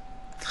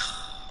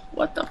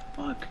 What the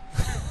fuck?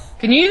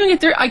 Can you even get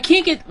through? I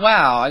can't get...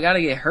 Wow, I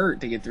gotta get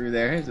hurt to get through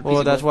there. Here's a piece Well,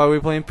 of that's gold. why we're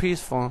playing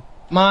peaceful.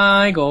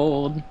 My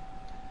gold.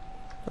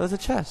 There's a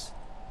chest.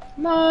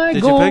 My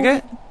Did gold. you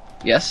pick it?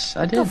 Yes,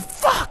 I The did.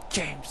 fuck,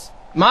 James?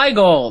 My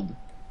gold.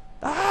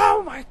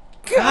 Oh my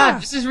God,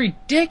 god. this is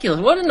ridiculous.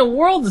 What in the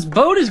world? This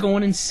boat is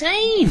going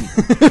insane.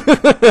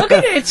 Look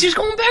at it. It's just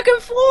going back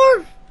and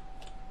forth.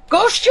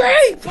 Go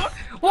straight.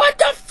 What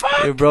the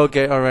fuck? You broke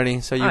it already,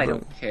 so you I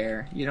broke. don't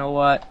care. You know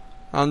what?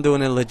 I'm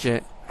doing it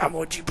legit. I'm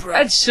OG bro.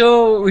 That's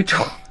so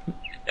retarded.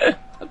 I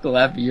have to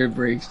laugh at your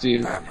breaks,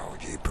 too. I'm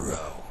OG bro.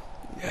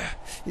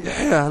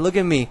 Yeah. Look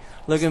at me.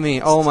 Look at me.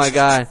 Oh my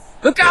god.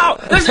 Look out!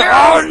 There's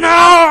Oh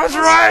no! It's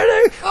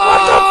raining.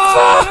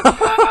 What the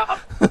fuck?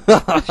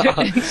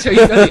 So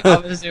you go the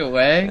opposite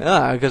way?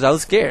 Yeah, because I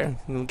was scared.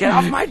 Get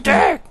off my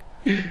dick!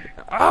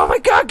 Oh my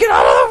god, get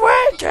out of the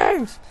way,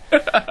 James!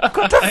 What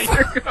the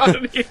You're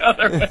going the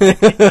other way.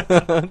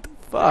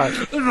 fuck?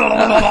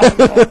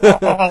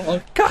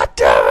 God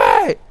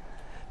damn it!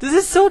 This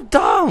is so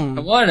dumb!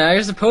 Come on now,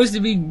 you're supposed to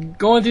be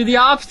going through the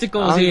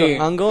obstacles here.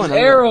 I'm going.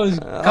 There's arrows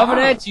coming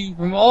at you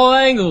from all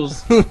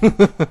angles.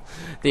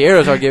 The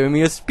arrows are giving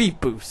me a speed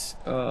boost.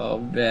 Oh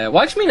man,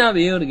 watch me not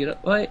be able to get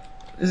up. Wait,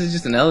 this is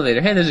just an elevator.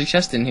 Hey, there's a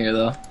chest in here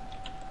though.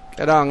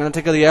 Get out, I'm gonna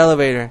take the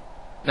elevator.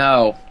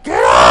 No, Get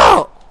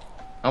out!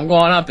 I'm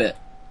going up it.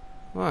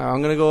 Alright,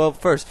 I'm gonna go up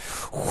first.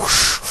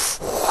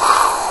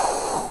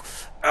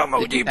 I'm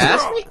Did you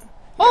pass me?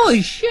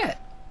 Holy shit!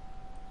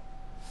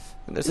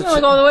 There's You're a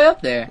going all the way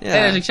up there. Yeah.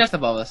 Hey, there's a chest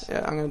above us.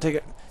 Yeah, I'm gonna take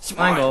it.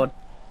 Mine gold.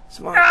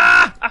 Smart.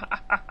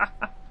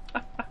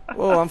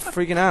 Whoa, I'm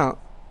freaking out.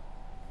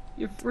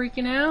 You're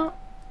freaking out?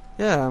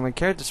 Yeah, my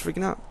character's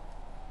freaking out.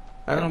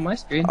 Not on my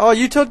screen. Oh,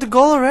 you took the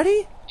goal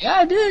already? Yeah,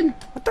 I did.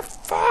 What the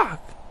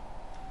fuck?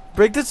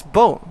 Break this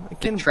boat. I The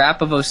can.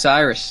 Trap of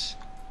Osiris.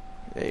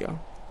 There you go.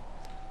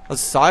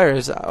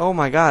 Osiris. Oh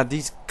my god,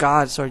 these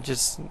gods are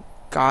just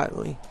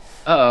godly.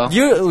 Uh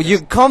oh. You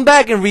come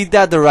back and read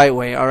that the right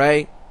way, all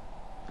right?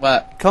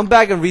 What? Come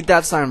back and read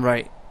that sign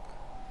right.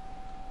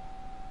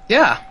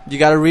 Yeah. You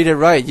gotta read it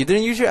right. You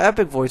didn't use your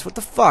epic voice. What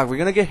the fuck? We're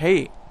gonna get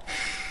hate.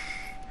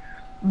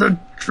 The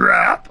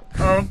trap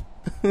of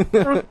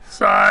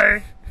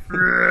Osiris.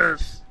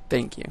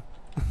 Thank you.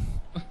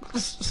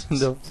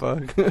 The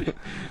fuck?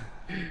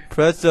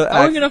 Press the.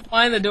 How are we gonna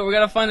find the door? We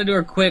gotta find the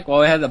door quick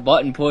while we have the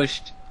button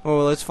pushed.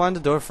 Oh, let's find the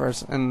door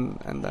first, and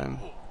then.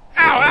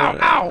 Ow,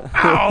 ow, ow,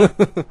 ow.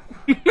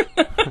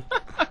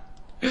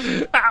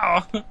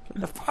 Ow.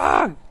 The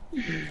fuck?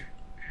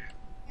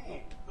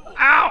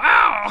 Ow,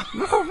 ow.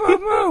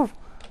 Move!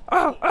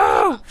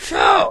 Oh!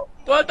 Shoot!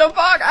 What the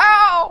fuck?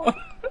 Ow!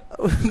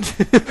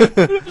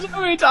 So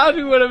many times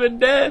we would have been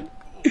dead.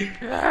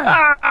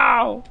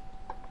 Ow!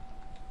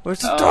 Where's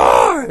the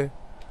door?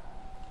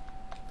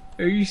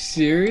 Are you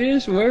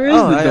serious? Where is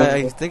Oh, the door?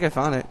 I think I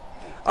found it.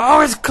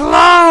 Oh, it's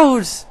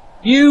closed!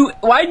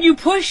 Why did you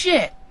push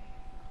it?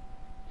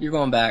 You're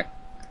going back.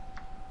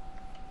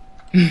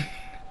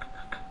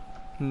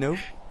 Nope.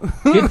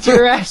 Get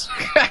your ass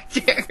back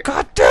there.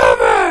 God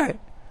damn it!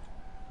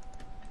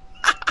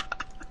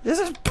 This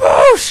is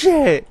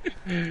bullshit!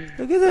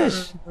 Look at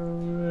this.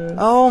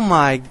 Oh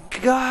my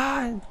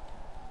god.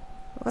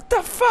 What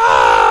the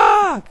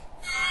fuck?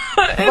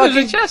 Hey, there's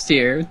a chest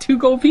here with 2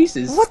 gold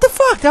pieces. What the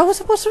fuck? That was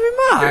supposed to be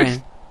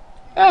mine.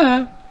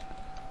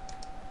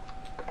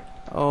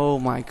 Oh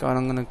my god,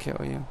 I'm gonna kill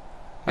you.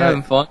 You're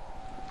having fun.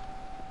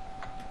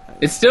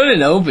 It still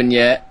didn't open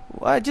yet.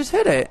 Well, I just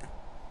hit it.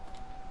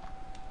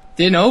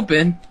 Didn't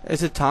open.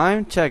 Is it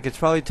time? Check. It's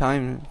probably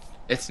time.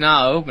 It's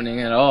not opening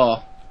at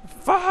all.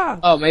 Fuck.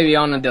 Oh, maybe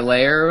on a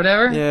delay or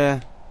whatever?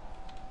 Yeah.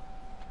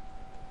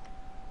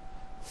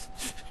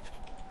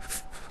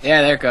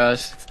 Yeah, there it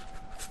goes.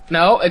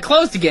 No, it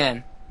closed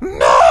again. No!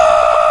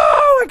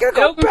 I gotta It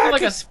go opened back. for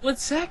like a split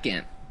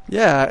second.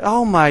 Yeah.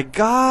 Oh my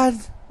god.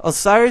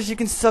 Osiris, you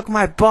can suck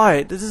my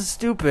butt. This is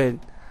stupid.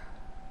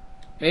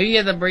 Maybe you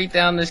have to break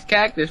down this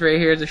cactus right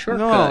here as a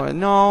shortcut.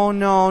 No.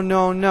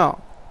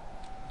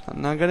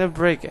 I'm not gonna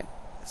break it.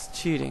 It's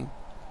cheating.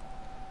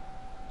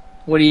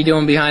 What are you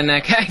doing behind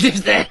that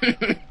cactus then?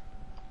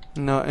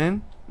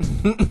 Nothing.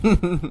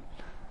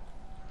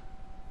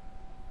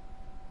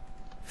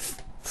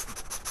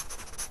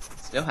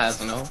 Still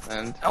hasn't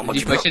opened. How Did much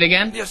you you push got? it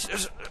again?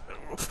 Yes.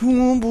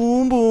 Boom,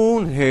 boom,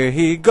 boom. Here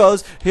he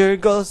goes. Here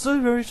goes the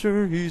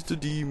racer. He's the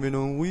demon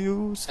on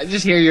wheels. I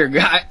just hear your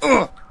guy.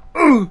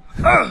 What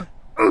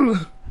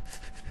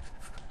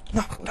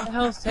the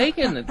hell's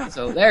taking it?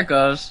 So there it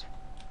goes.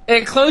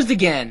 It closed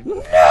again.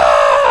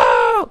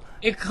 No!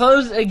 It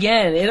closed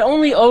again. It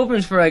only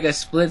opens for like a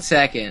split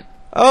second.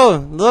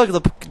 Oh, look!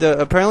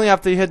 Apparently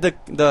after you hit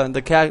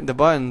the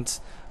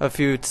buttons a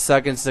few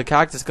seconds, the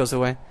cactus goes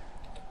away.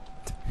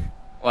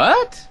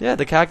 What? Yeah,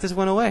 the cactus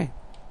went away.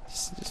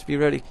 Just be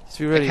ready. Just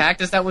be ready. The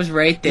cactus that was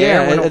right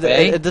there Yeah, went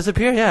away. it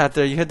disappeared. Yeah,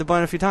 after you hit the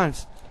button a few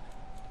times.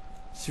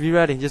 Just be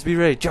ready. Just be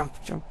ready. Jump.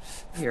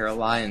 You're a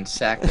lying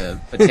sack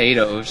of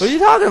potatoes. What are you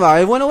talking about?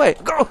 It went away.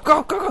 Go.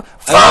 Fuck!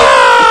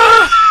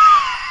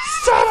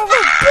 Son of a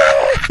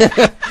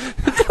bitch!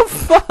 What the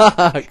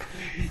fuck?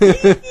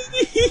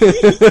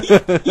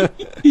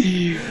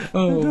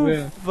 Oh What the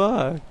man.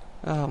 fuck?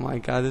 Oh my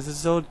god, this is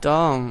so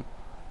dumb.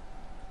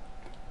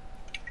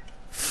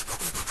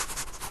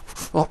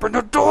 Open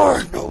the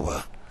door,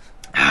 Noah.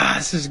 Ah,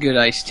 this is good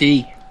iced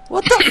tea.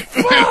 What the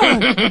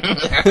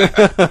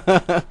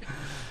fuck?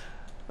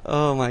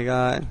 Oh my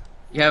god.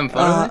 You having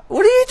fun with it?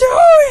 What are you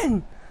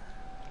doing?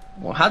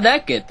 Well, how'd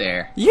that get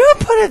there? You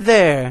put it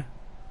there.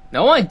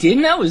 No, I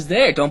didn't. I was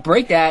there. Don't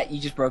break that. You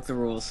just broke the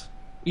rules.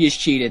 You just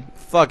cheated.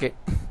 Fuck it.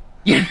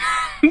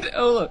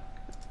 Oh, look.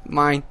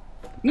 Mine.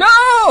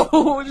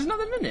 No! There's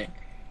nothing in there.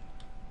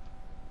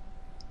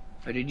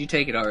 Or did you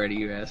take it already,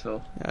 you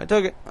asshole? Yeah, I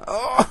took it.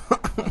 Oh.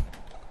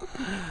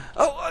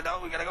 Oh no,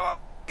 we gotta go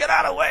up. Get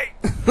out of the way.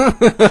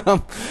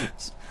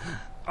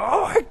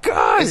 Oh my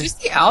god. Is this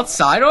the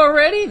outside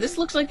already? This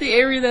looks like the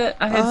area that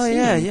I had seen.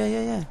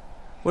 Yeah.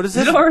 What is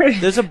Is this? it already?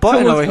 There's a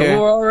button over here.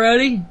 Over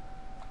already?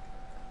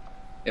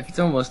 If it's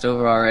almost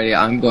over already,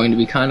 I'm going to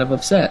be kind of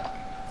upset.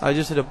 I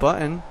just hit a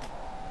button.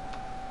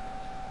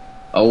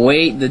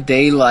 Await the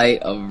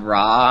daylight of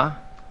Ra.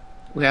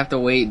 We have to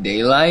wait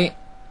daylight?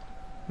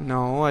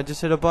 No, I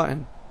just hit a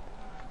button.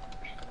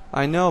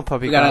 I know,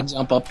 puppy. We gotta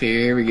jump up here.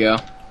 Here we go.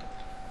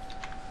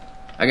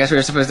 I guess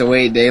we're supposed to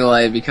wait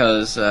daylight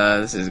because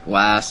this is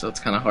glass, so it's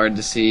kind of hard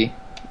to see.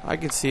 I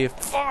can see it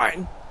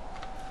fine.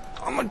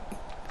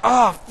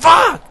 Oh,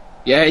 fuck!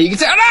 Yeah, you can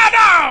say,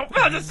 no!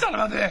 Oh, the son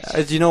of a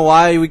bitch! Do you know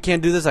why we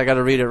can't do this? I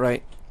gotta read it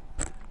right.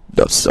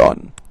 The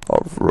son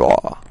of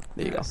Ra.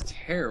 There you go. That's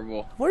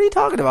terrible. What are you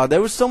talking about?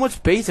 There was so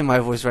much bass in my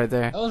voice right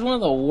there. That was one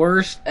of the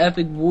worst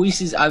epic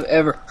voices I've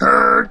ever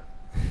heard.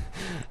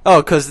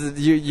 Oh, cause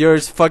your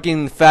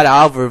fucking Fat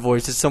Albert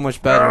voice is so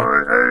much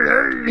better.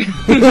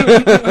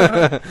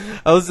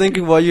 I was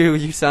thinking what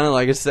you sounded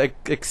like. It's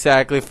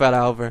exactly Fat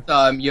Albert.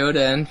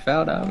 Yoda and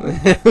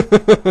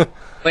Faldo.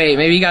 Wait,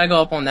 maybe you gotta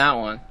go up on that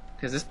one.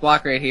 Cause this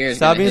block right here is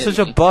Stop gonna being hit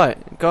such me. a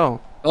butt. Go.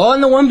 Oh,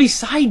 and the one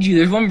beside you.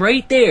 There's one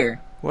right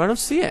there. Well, I don't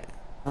see it.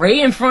 Right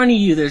in front of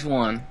you, there's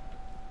one.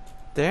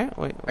 There?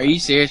 Wait. Are you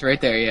serious? Right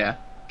there, yeah.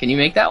 Can you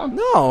make that one?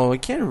 No, I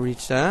can't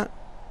reach that.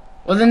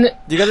 Well, then...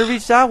 You gotta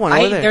reach that one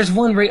over there. There's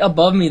one right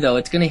above me, though.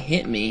 It's gonna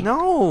hit me.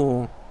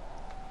 No.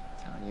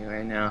 I'm telling you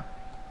right now.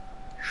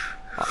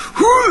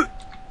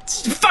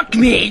 Fuck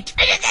me!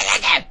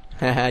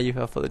 Haha, you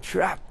fell for the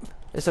trap.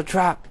 It's a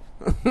trap.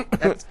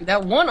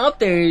 That one up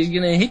there is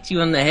gonna hit you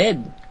on the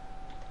head.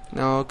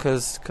 No,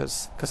 cause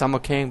I'm a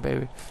king,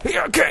 baby.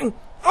 You're a king!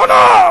 Oh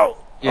no!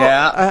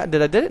 Yeah. Oh,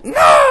 did I did it?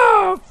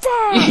 No!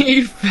 Fuck!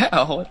 You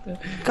fell. What the...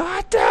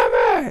 God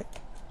damn it!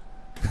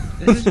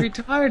 This is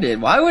retarded.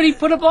 Why would he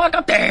put a block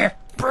up there?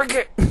 break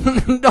it.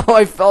 No,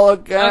 I fell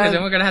again.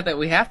 Then we're gonna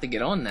we have to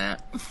get on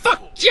that.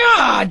 Fuck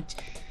God!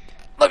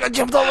 Look, I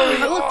jumped all over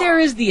you. Look, there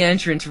is the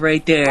entrance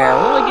right there.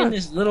 We're like in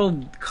this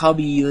little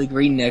cubby, like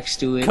right next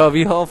to it.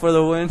 Cubby hole for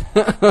the win.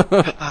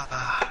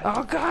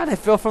 Oh God, I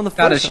fell from the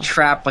Got us first one.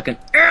 trapped like an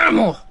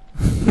animal.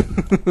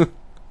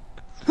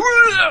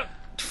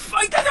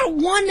 I got that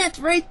one that's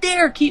right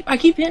there. I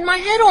keep hitting my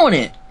head on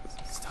it.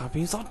 Stop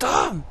being so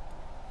dumb.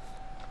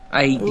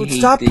 I Dude, hate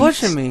stop these.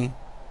 pushing me.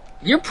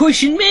 You're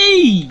pushing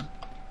me.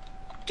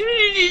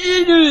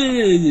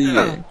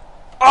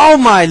 Oh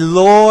my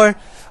lord.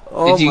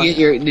 Oh Did you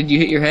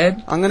hit your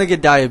head? I'm gonna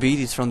get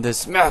diabetes from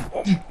this map.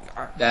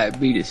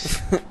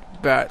 Diabetes.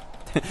 Bad.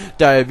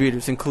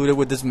 Diabetes included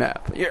with this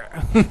map. Yeah.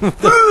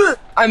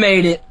 I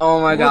made it.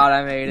 Oh my God,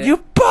 I made it. You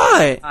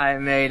butt. I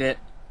made it.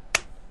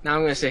 Now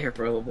I'm gonna sit here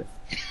for a little bit.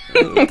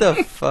 What the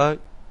fuck?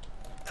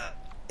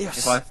 Yes.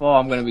 If I fall,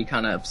 I'm gonna be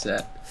kind of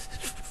upset.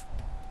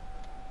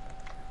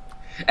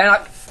 And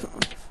I.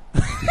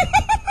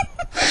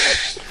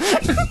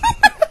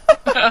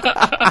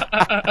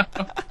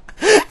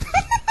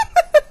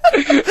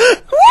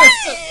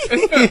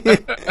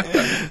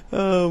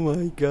 Oh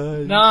my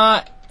god.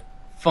 Not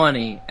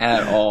funny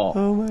at all.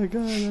 Oh my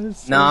god, that is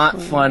so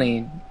Not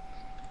funny.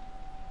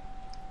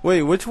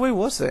 Wait, which way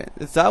was it?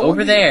 Is that Over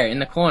one there in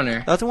the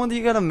corner. That's the one that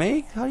you gotta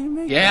make? How do you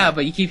make Yeah, that?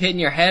 but you keep hitting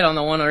your head on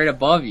the one right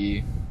above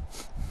you.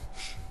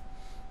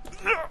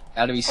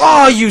 Gotta be.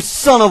 Oh, you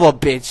son of a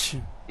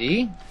bitch!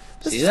 See?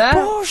 This See is that?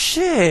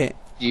 bullshit!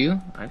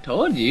 I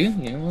told you.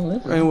 You know,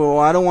 listen. Right, well,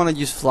 I don't want to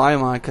use fly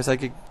mod because I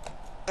could.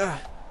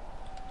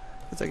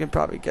 Because I can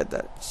probably get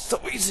that so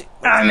easy.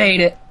 I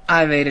made it.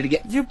 I made it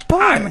again. You I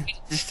bum! made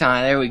it this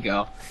time. There we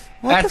go.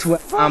 What That's the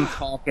what fuck? I'm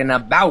talking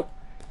about.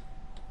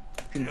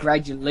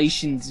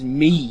 Congratulations,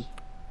 me.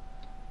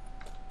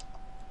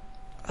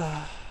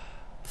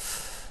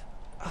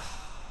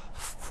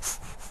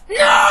 No!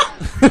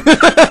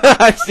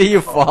 I see you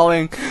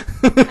falling.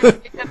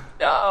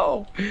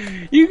 No!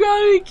 You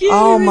gotta be kidding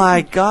Oh me.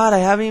 my god, I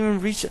haven't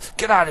even reached it.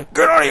 Get out of here!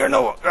 Get out of here,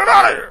 Noah! Get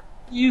out of here!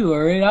 You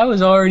already, I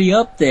was already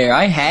up there.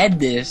 I had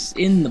this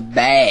in the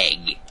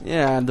bag.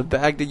 Yeah, the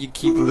bag that you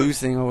keep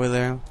losing over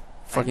there.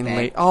 Fucking bag.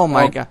 late. Oh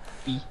my Oh. god.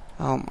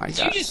 Oh my Did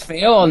god. you just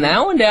fail on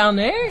that one down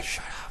there?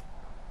 Shut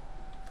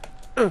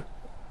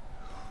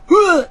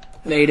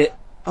Made it.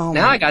 Oh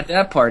Now my I got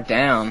that part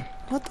down.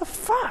 What the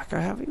fuck? I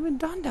haven't even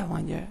done that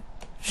one yet.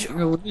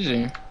 You're a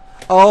loser.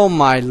 Oh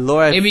my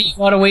lord. Maybe you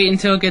want to wait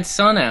until it gets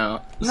sun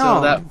out. No,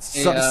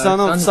 So that, son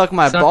of suck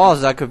my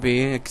balls, that could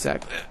be.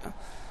 Exactly.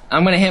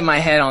 I'm gonna hit my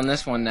head on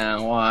this one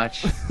now.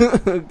 Watch.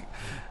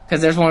 Because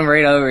there's one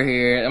right over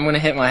here. I'm gonna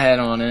hit my head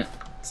on it.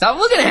 Stop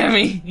looking at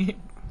me!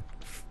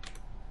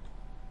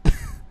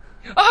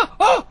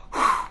 Oh!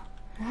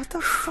 What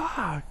the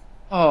fuck?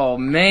 Oh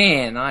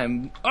man,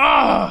 I'm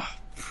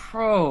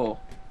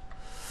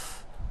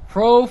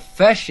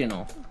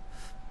professional.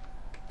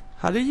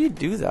 How did you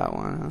do that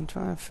one? I'm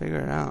trying to figure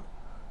it out.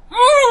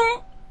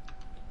 I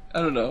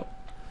don't know.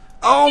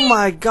 Oh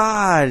my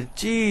god,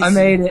 jeez. I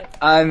made it.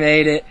 I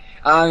made it.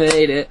 I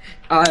made it.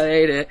 I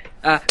made it.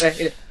 I made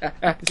it.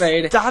 I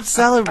made it. Stop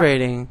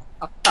celebrating.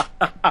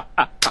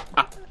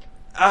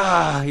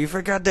 You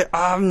forgot that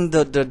I'm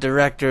the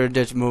director of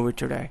this movie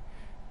today.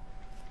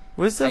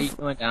 What's How the you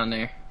doing down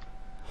there?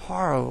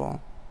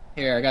 horrible?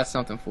 Here, I got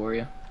something for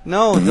you.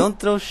 No, don't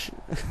throw so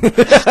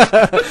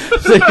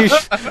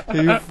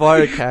you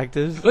fart a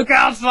cactus? Look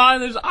outside,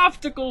 there's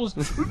obstacles!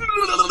 The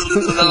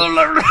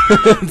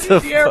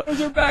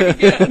arrows are back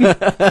again!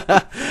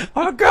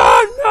 Oh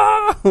god,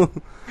 no!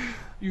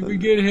 You've been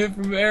getting hit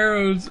from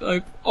arrows,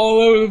 like, all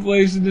over the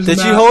place in this Did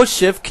map. you hold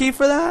shift key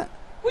for that?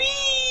 Whee!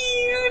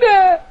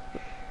 That.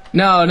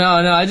 No,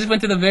 I just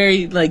went to the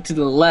very, to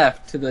the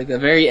left, to the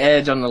very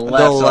edge on the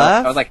left. The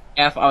left? I was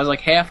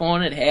like half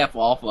on it, half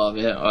off of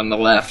it on the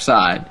left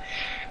side.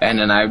 And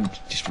then I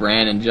just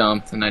ran and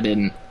jumped, and I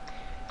didn't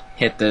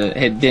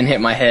didn't hit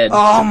my head.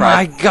 Oh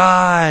my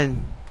god!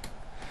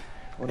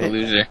 What a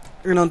loser.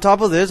 And on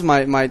top of this,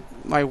 my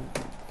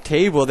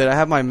table that I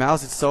have my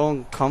mouse, it's so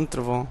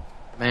uncomfortable.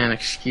 Man,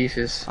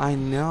 excuses. I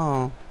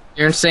know.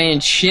 You're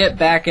saying shit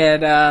back at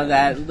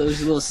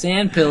those little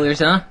sand pillars,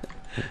 huh?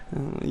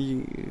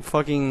 You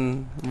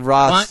fucking Why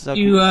Ross. don't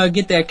you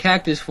get that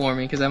cactus for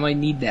me, because I might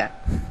need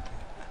that.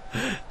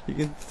 You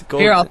can go.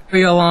 Here, I'll throw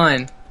you a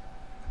line.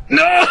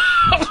 No!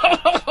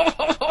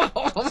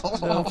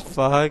 Oh,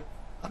 fuck.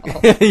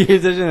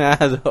 You're such an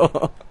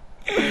asshole.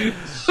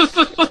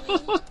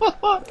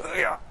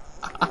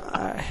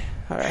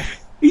 Alright.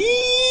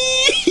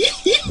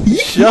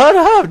 Shut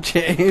up,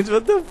 James.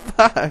 What the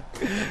fuck?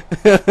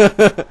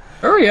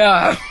 Hurry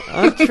up!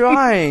 I'm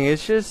trying.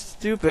 It's just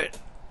stupid.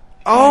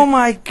 Oh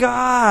my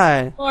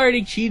god. You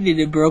already cheated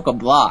and broke a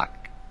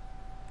block.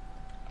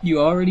 You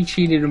already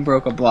cheated and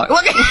broke a block.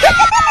 Look at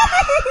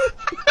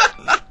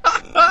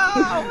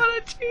what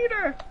a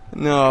cheater!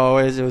 No,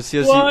 it was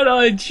just. What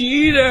a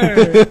cheater!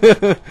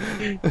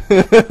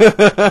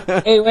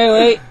 Hey,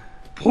 wait.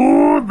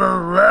 Pull the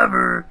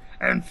lever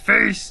and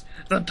face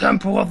the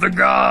temple of the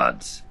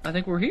gods. I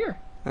think we're here.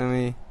 I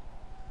mean,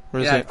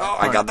 Where is Yeah, it? Oh,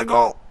 I got the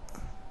goal.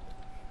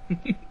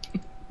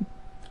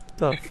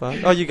 The fuck?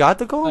 Oh, you got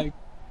the goal? Like-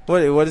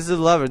 What is the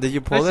lever? Did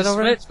you pull Press it the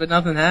over? switch, but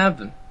nothing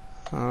happened.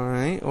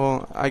 Alright,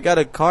 well, I got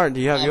a card.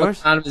 Do you have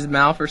yours? Out of his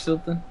mouth or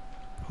something.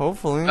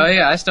 Hopefully. Oh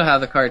yeah, I still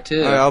have the card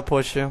too. Alright, I'll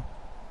push you.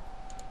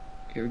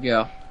 Here we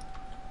go.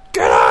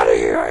 Get out of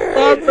here!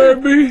 Bye,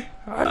 baby.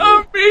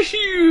 I miss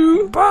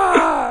you.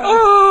 Bye!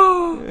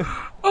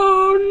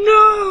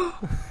 Oh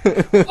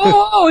no!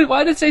 Oh,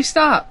 why did it say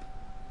stop?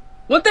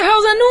 What the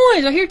hell's that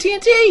noise? I hear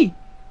TNT.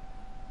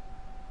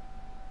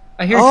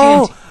 I hear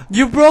Oh, TNT.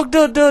 you broke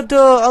the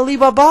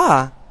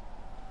Alibaba.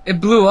 It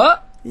blew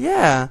up.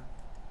 Yeah.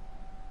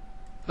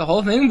 The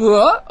whole thing blew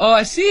up. Oh,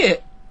 I see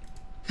it.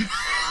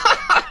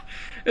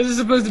 Is it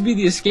supposed to be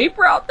the escape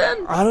route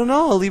then? I don't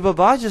know.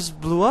 Alibaba just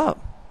blew up.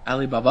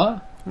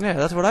 Alibaba. Yeah,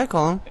 that's what I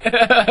call him.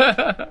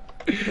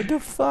 What the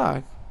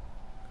fuck?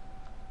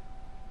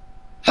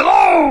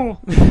 Hello.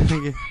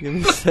 Give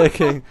me a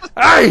second.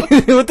 Hey,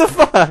 what the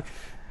fuck?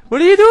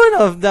 What are you doing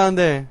up down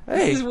there?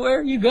 Hey. This is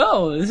where you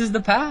go. This is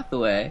the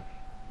pathway.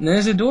 And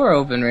there's a door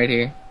open right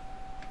here.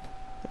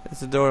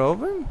 Is the door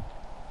open?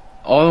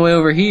 All the way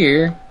over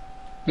here.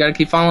 You gotta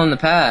keep following the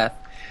path.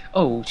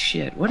 Oh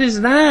shit! What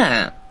is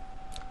that?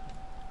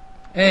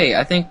 Hey,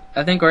 I think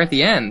we're at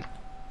the end.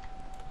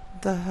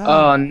 What the hell?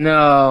 Oh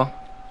no!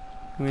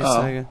 Give me a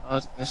second. I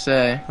was gonna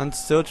say I'm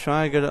still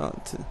trying to get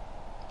out.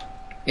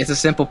 it's a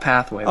simple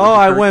pathway. Oh,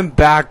 I went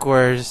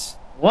backwards.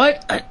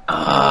 What?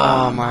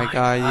 Oh my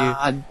god,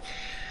 God.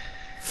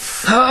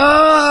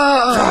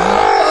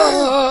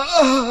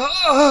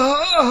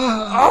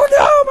 Oh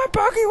no, my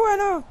Bucky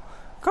went up.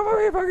 Come over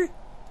here, Bucky.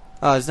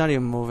 Oh, it's not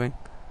even moving.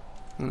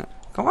 No.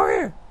 Come over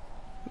here.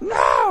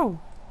 No!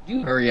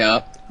 You hurry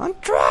up. I'm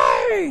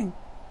trying!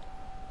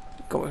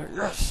 Go here.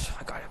 Yes,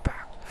 I got it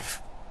back.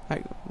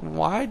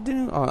 Why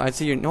didn't... Oh, I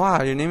see your...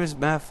 Wow, your name is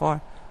Matt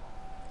Far.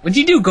 What'd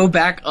you do? Go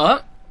back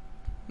up?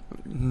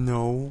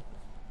 No.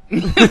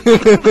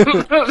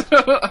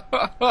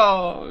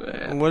 Oh,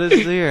 man. What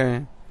is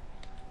there?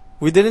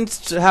 We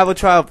didn't have a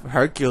trial of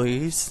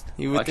Hercules.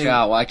 You would Watch think...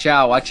 out, watch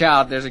out, watch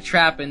out. There's a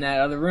trap in that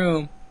other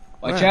room.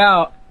 Watch Where?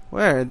 out.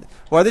 Where?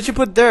 Why did you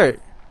put dirt?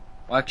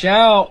 Watch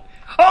out.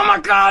 Oh my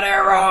god,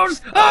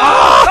 arrows!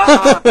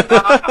 Ah!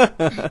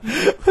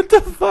 What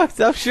the fuck?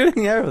 Stop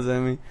shooting arrows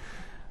at me.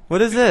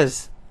 What is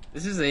this?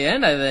 This is the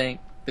end, I think.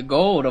 The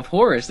gold of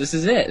Horus. This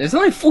is it. There's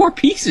only 4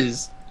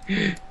 pieces.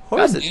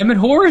 Horse God damn it,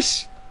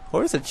 Horus.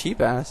 Horse a cheap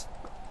ass.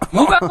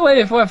 Move out of the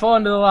way before I fall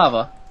into the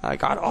lava. I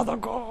got all the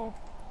gold.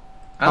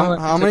 I don't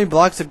know, How many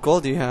blocks of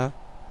gold do you have?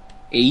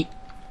 8.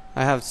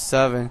 I have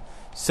 7.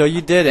 So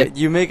you did it.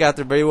 You make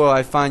after very well.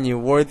 I find you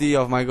worthy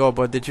of my gold.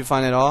 But did you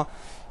find it all?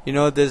 You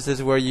know, this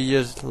is where you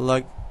just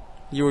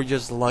you were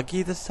just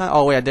lucky this time.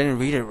 Oh wait, I didn't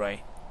read it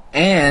right.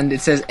 And it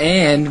says,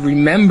 and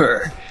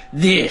remember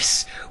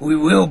this, we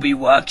will be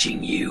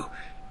watching you.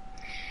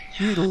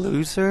 You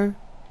loser.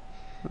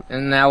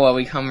 And now what,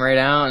 we come right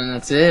out and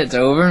that's it, it's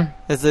over.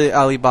 Is it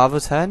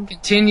Alibaba's head?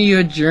 Continue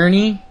your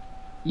journey,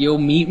 you'll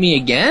meet me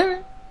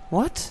again?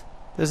 What?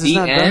 This is The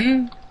not done.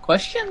 end?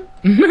 Question?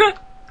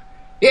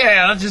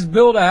 Yeah, let's just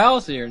build a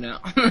house here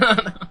now.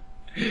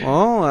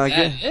 Oh, I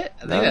That's get. it?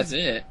 I think that's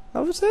it. That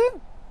was it.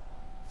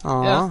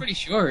 Aww. Yeah, it's pretty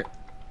short.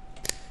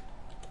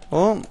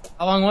 Well,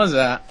 How long was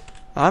that?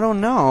 I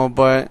don't know,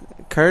 but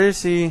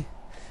courtesy.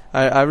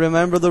 I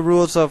remember the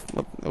rules of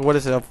what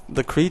is it? Of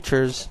the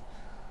creatures.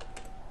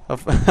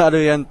 Of how to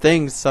end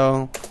things.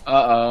 So.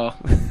 Uh-oh.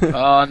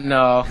 Oh,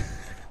 no.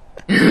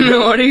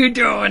 What are you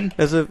doing?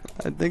 Is it?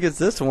 I think it's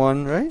this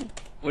one, right?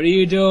 What are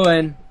you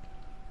doing?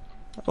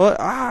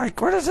 What?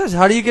 What is this?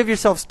 How do you give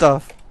yourself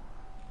stuff?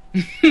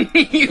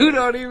 You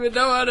don't even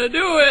know how to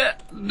do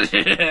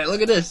it.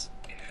 Look at this.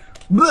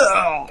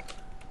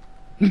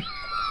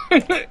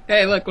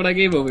 Hey, look what I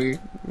gave over here.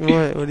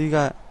 What do you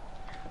got?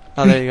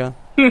 Oh, there you go.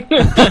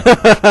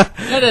 I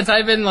had to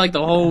type in like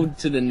the whole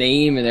to the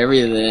name and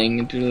everything.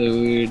 It's really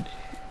weird.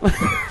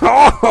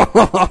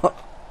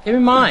 Give me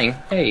mine.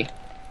 Hey.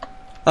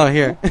 Oh,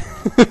 here.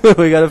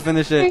 We gotta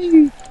finish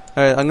it.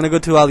 Alright, I'm gonna go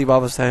to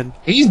Alibaba's head.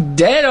 He's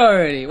dead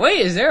already.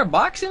 Wait, is there a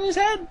box in his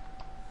head?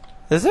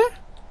 Is there?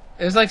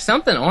 There's like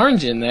something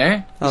orange in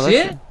there. Oh, See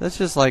it? that's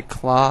just like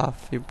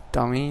cloth, you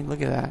dummy.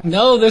 Look at that.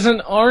 No, there's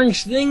an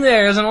orange thing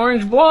there. There's an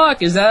orange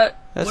block. Is that...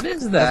 That's- what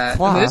is that's that?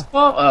 cloth. Is this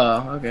cloth?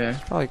 Oh, okay.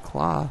 Probably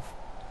cloth.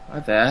 My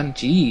bad.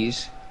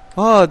 Jeez.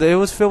 Oh, it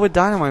was filled with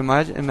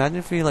dynamite. Imagine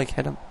if we like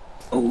hit him.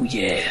 Oh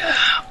yeah.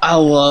 I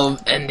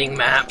love ending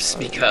maps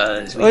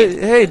because we Wait,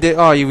 hey,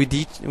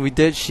 we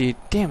did cheat.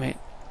 Damn it.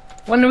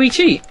 When did we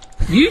cheat?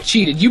 You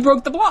cheated. You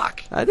broke the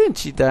block. I didn't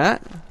cheat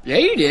that. Yeah,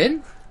 you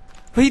did.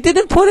 But he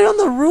didn't put it on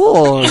the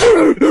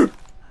rules.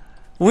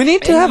 We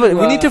need to have it.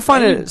 We need to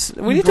find it.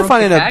 We need to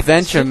find an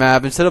adventure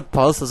map instead of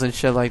puzzles and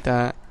shit like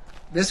that.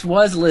 This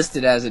was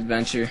listed as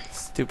adventure.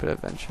 Stupid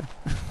adventure.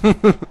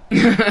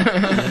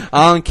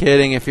 I'm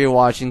kidding. If you're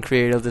watching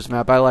creative this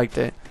map, I liked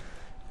it.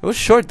 It was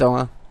short though,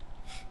 huh?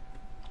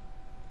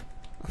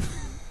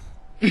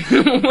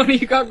 What do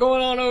you got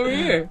going on over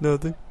here?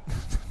 Nothing.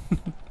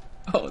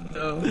 Oh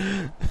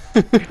no.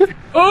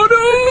 Oh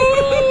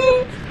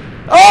no!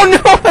 Oh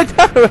no! I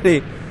died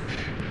already.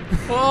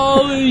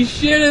 Holy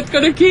shit! It's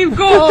gonna keep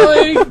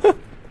going.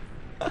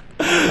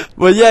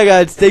 Well, yeah,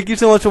 guys, thank you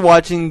so much for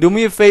watching. Do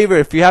me a favor,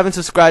 if you haven't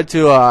subscribed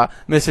to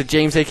Mr.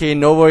 James, aka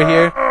Nova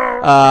here,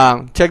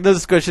 check the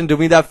description. Do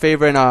me that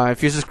favor, and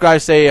if you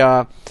subscribe, say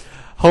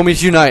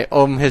Homies Unite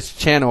on his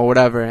channel or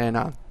whatever.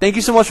 And thank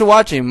you so much for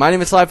watching. My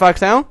name is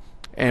SlyFoxHound,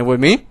 and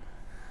with me,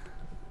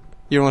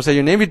 you don't want to say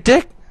your name, you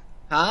dick?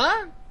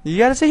 Huh? You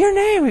gotta say your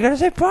name. You gotta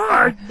say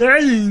bye. My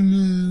name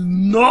is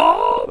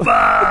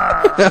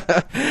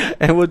Nova.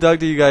 And we'll talk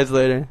to you guys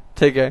later.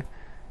 Take care.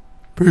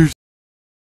 Peace.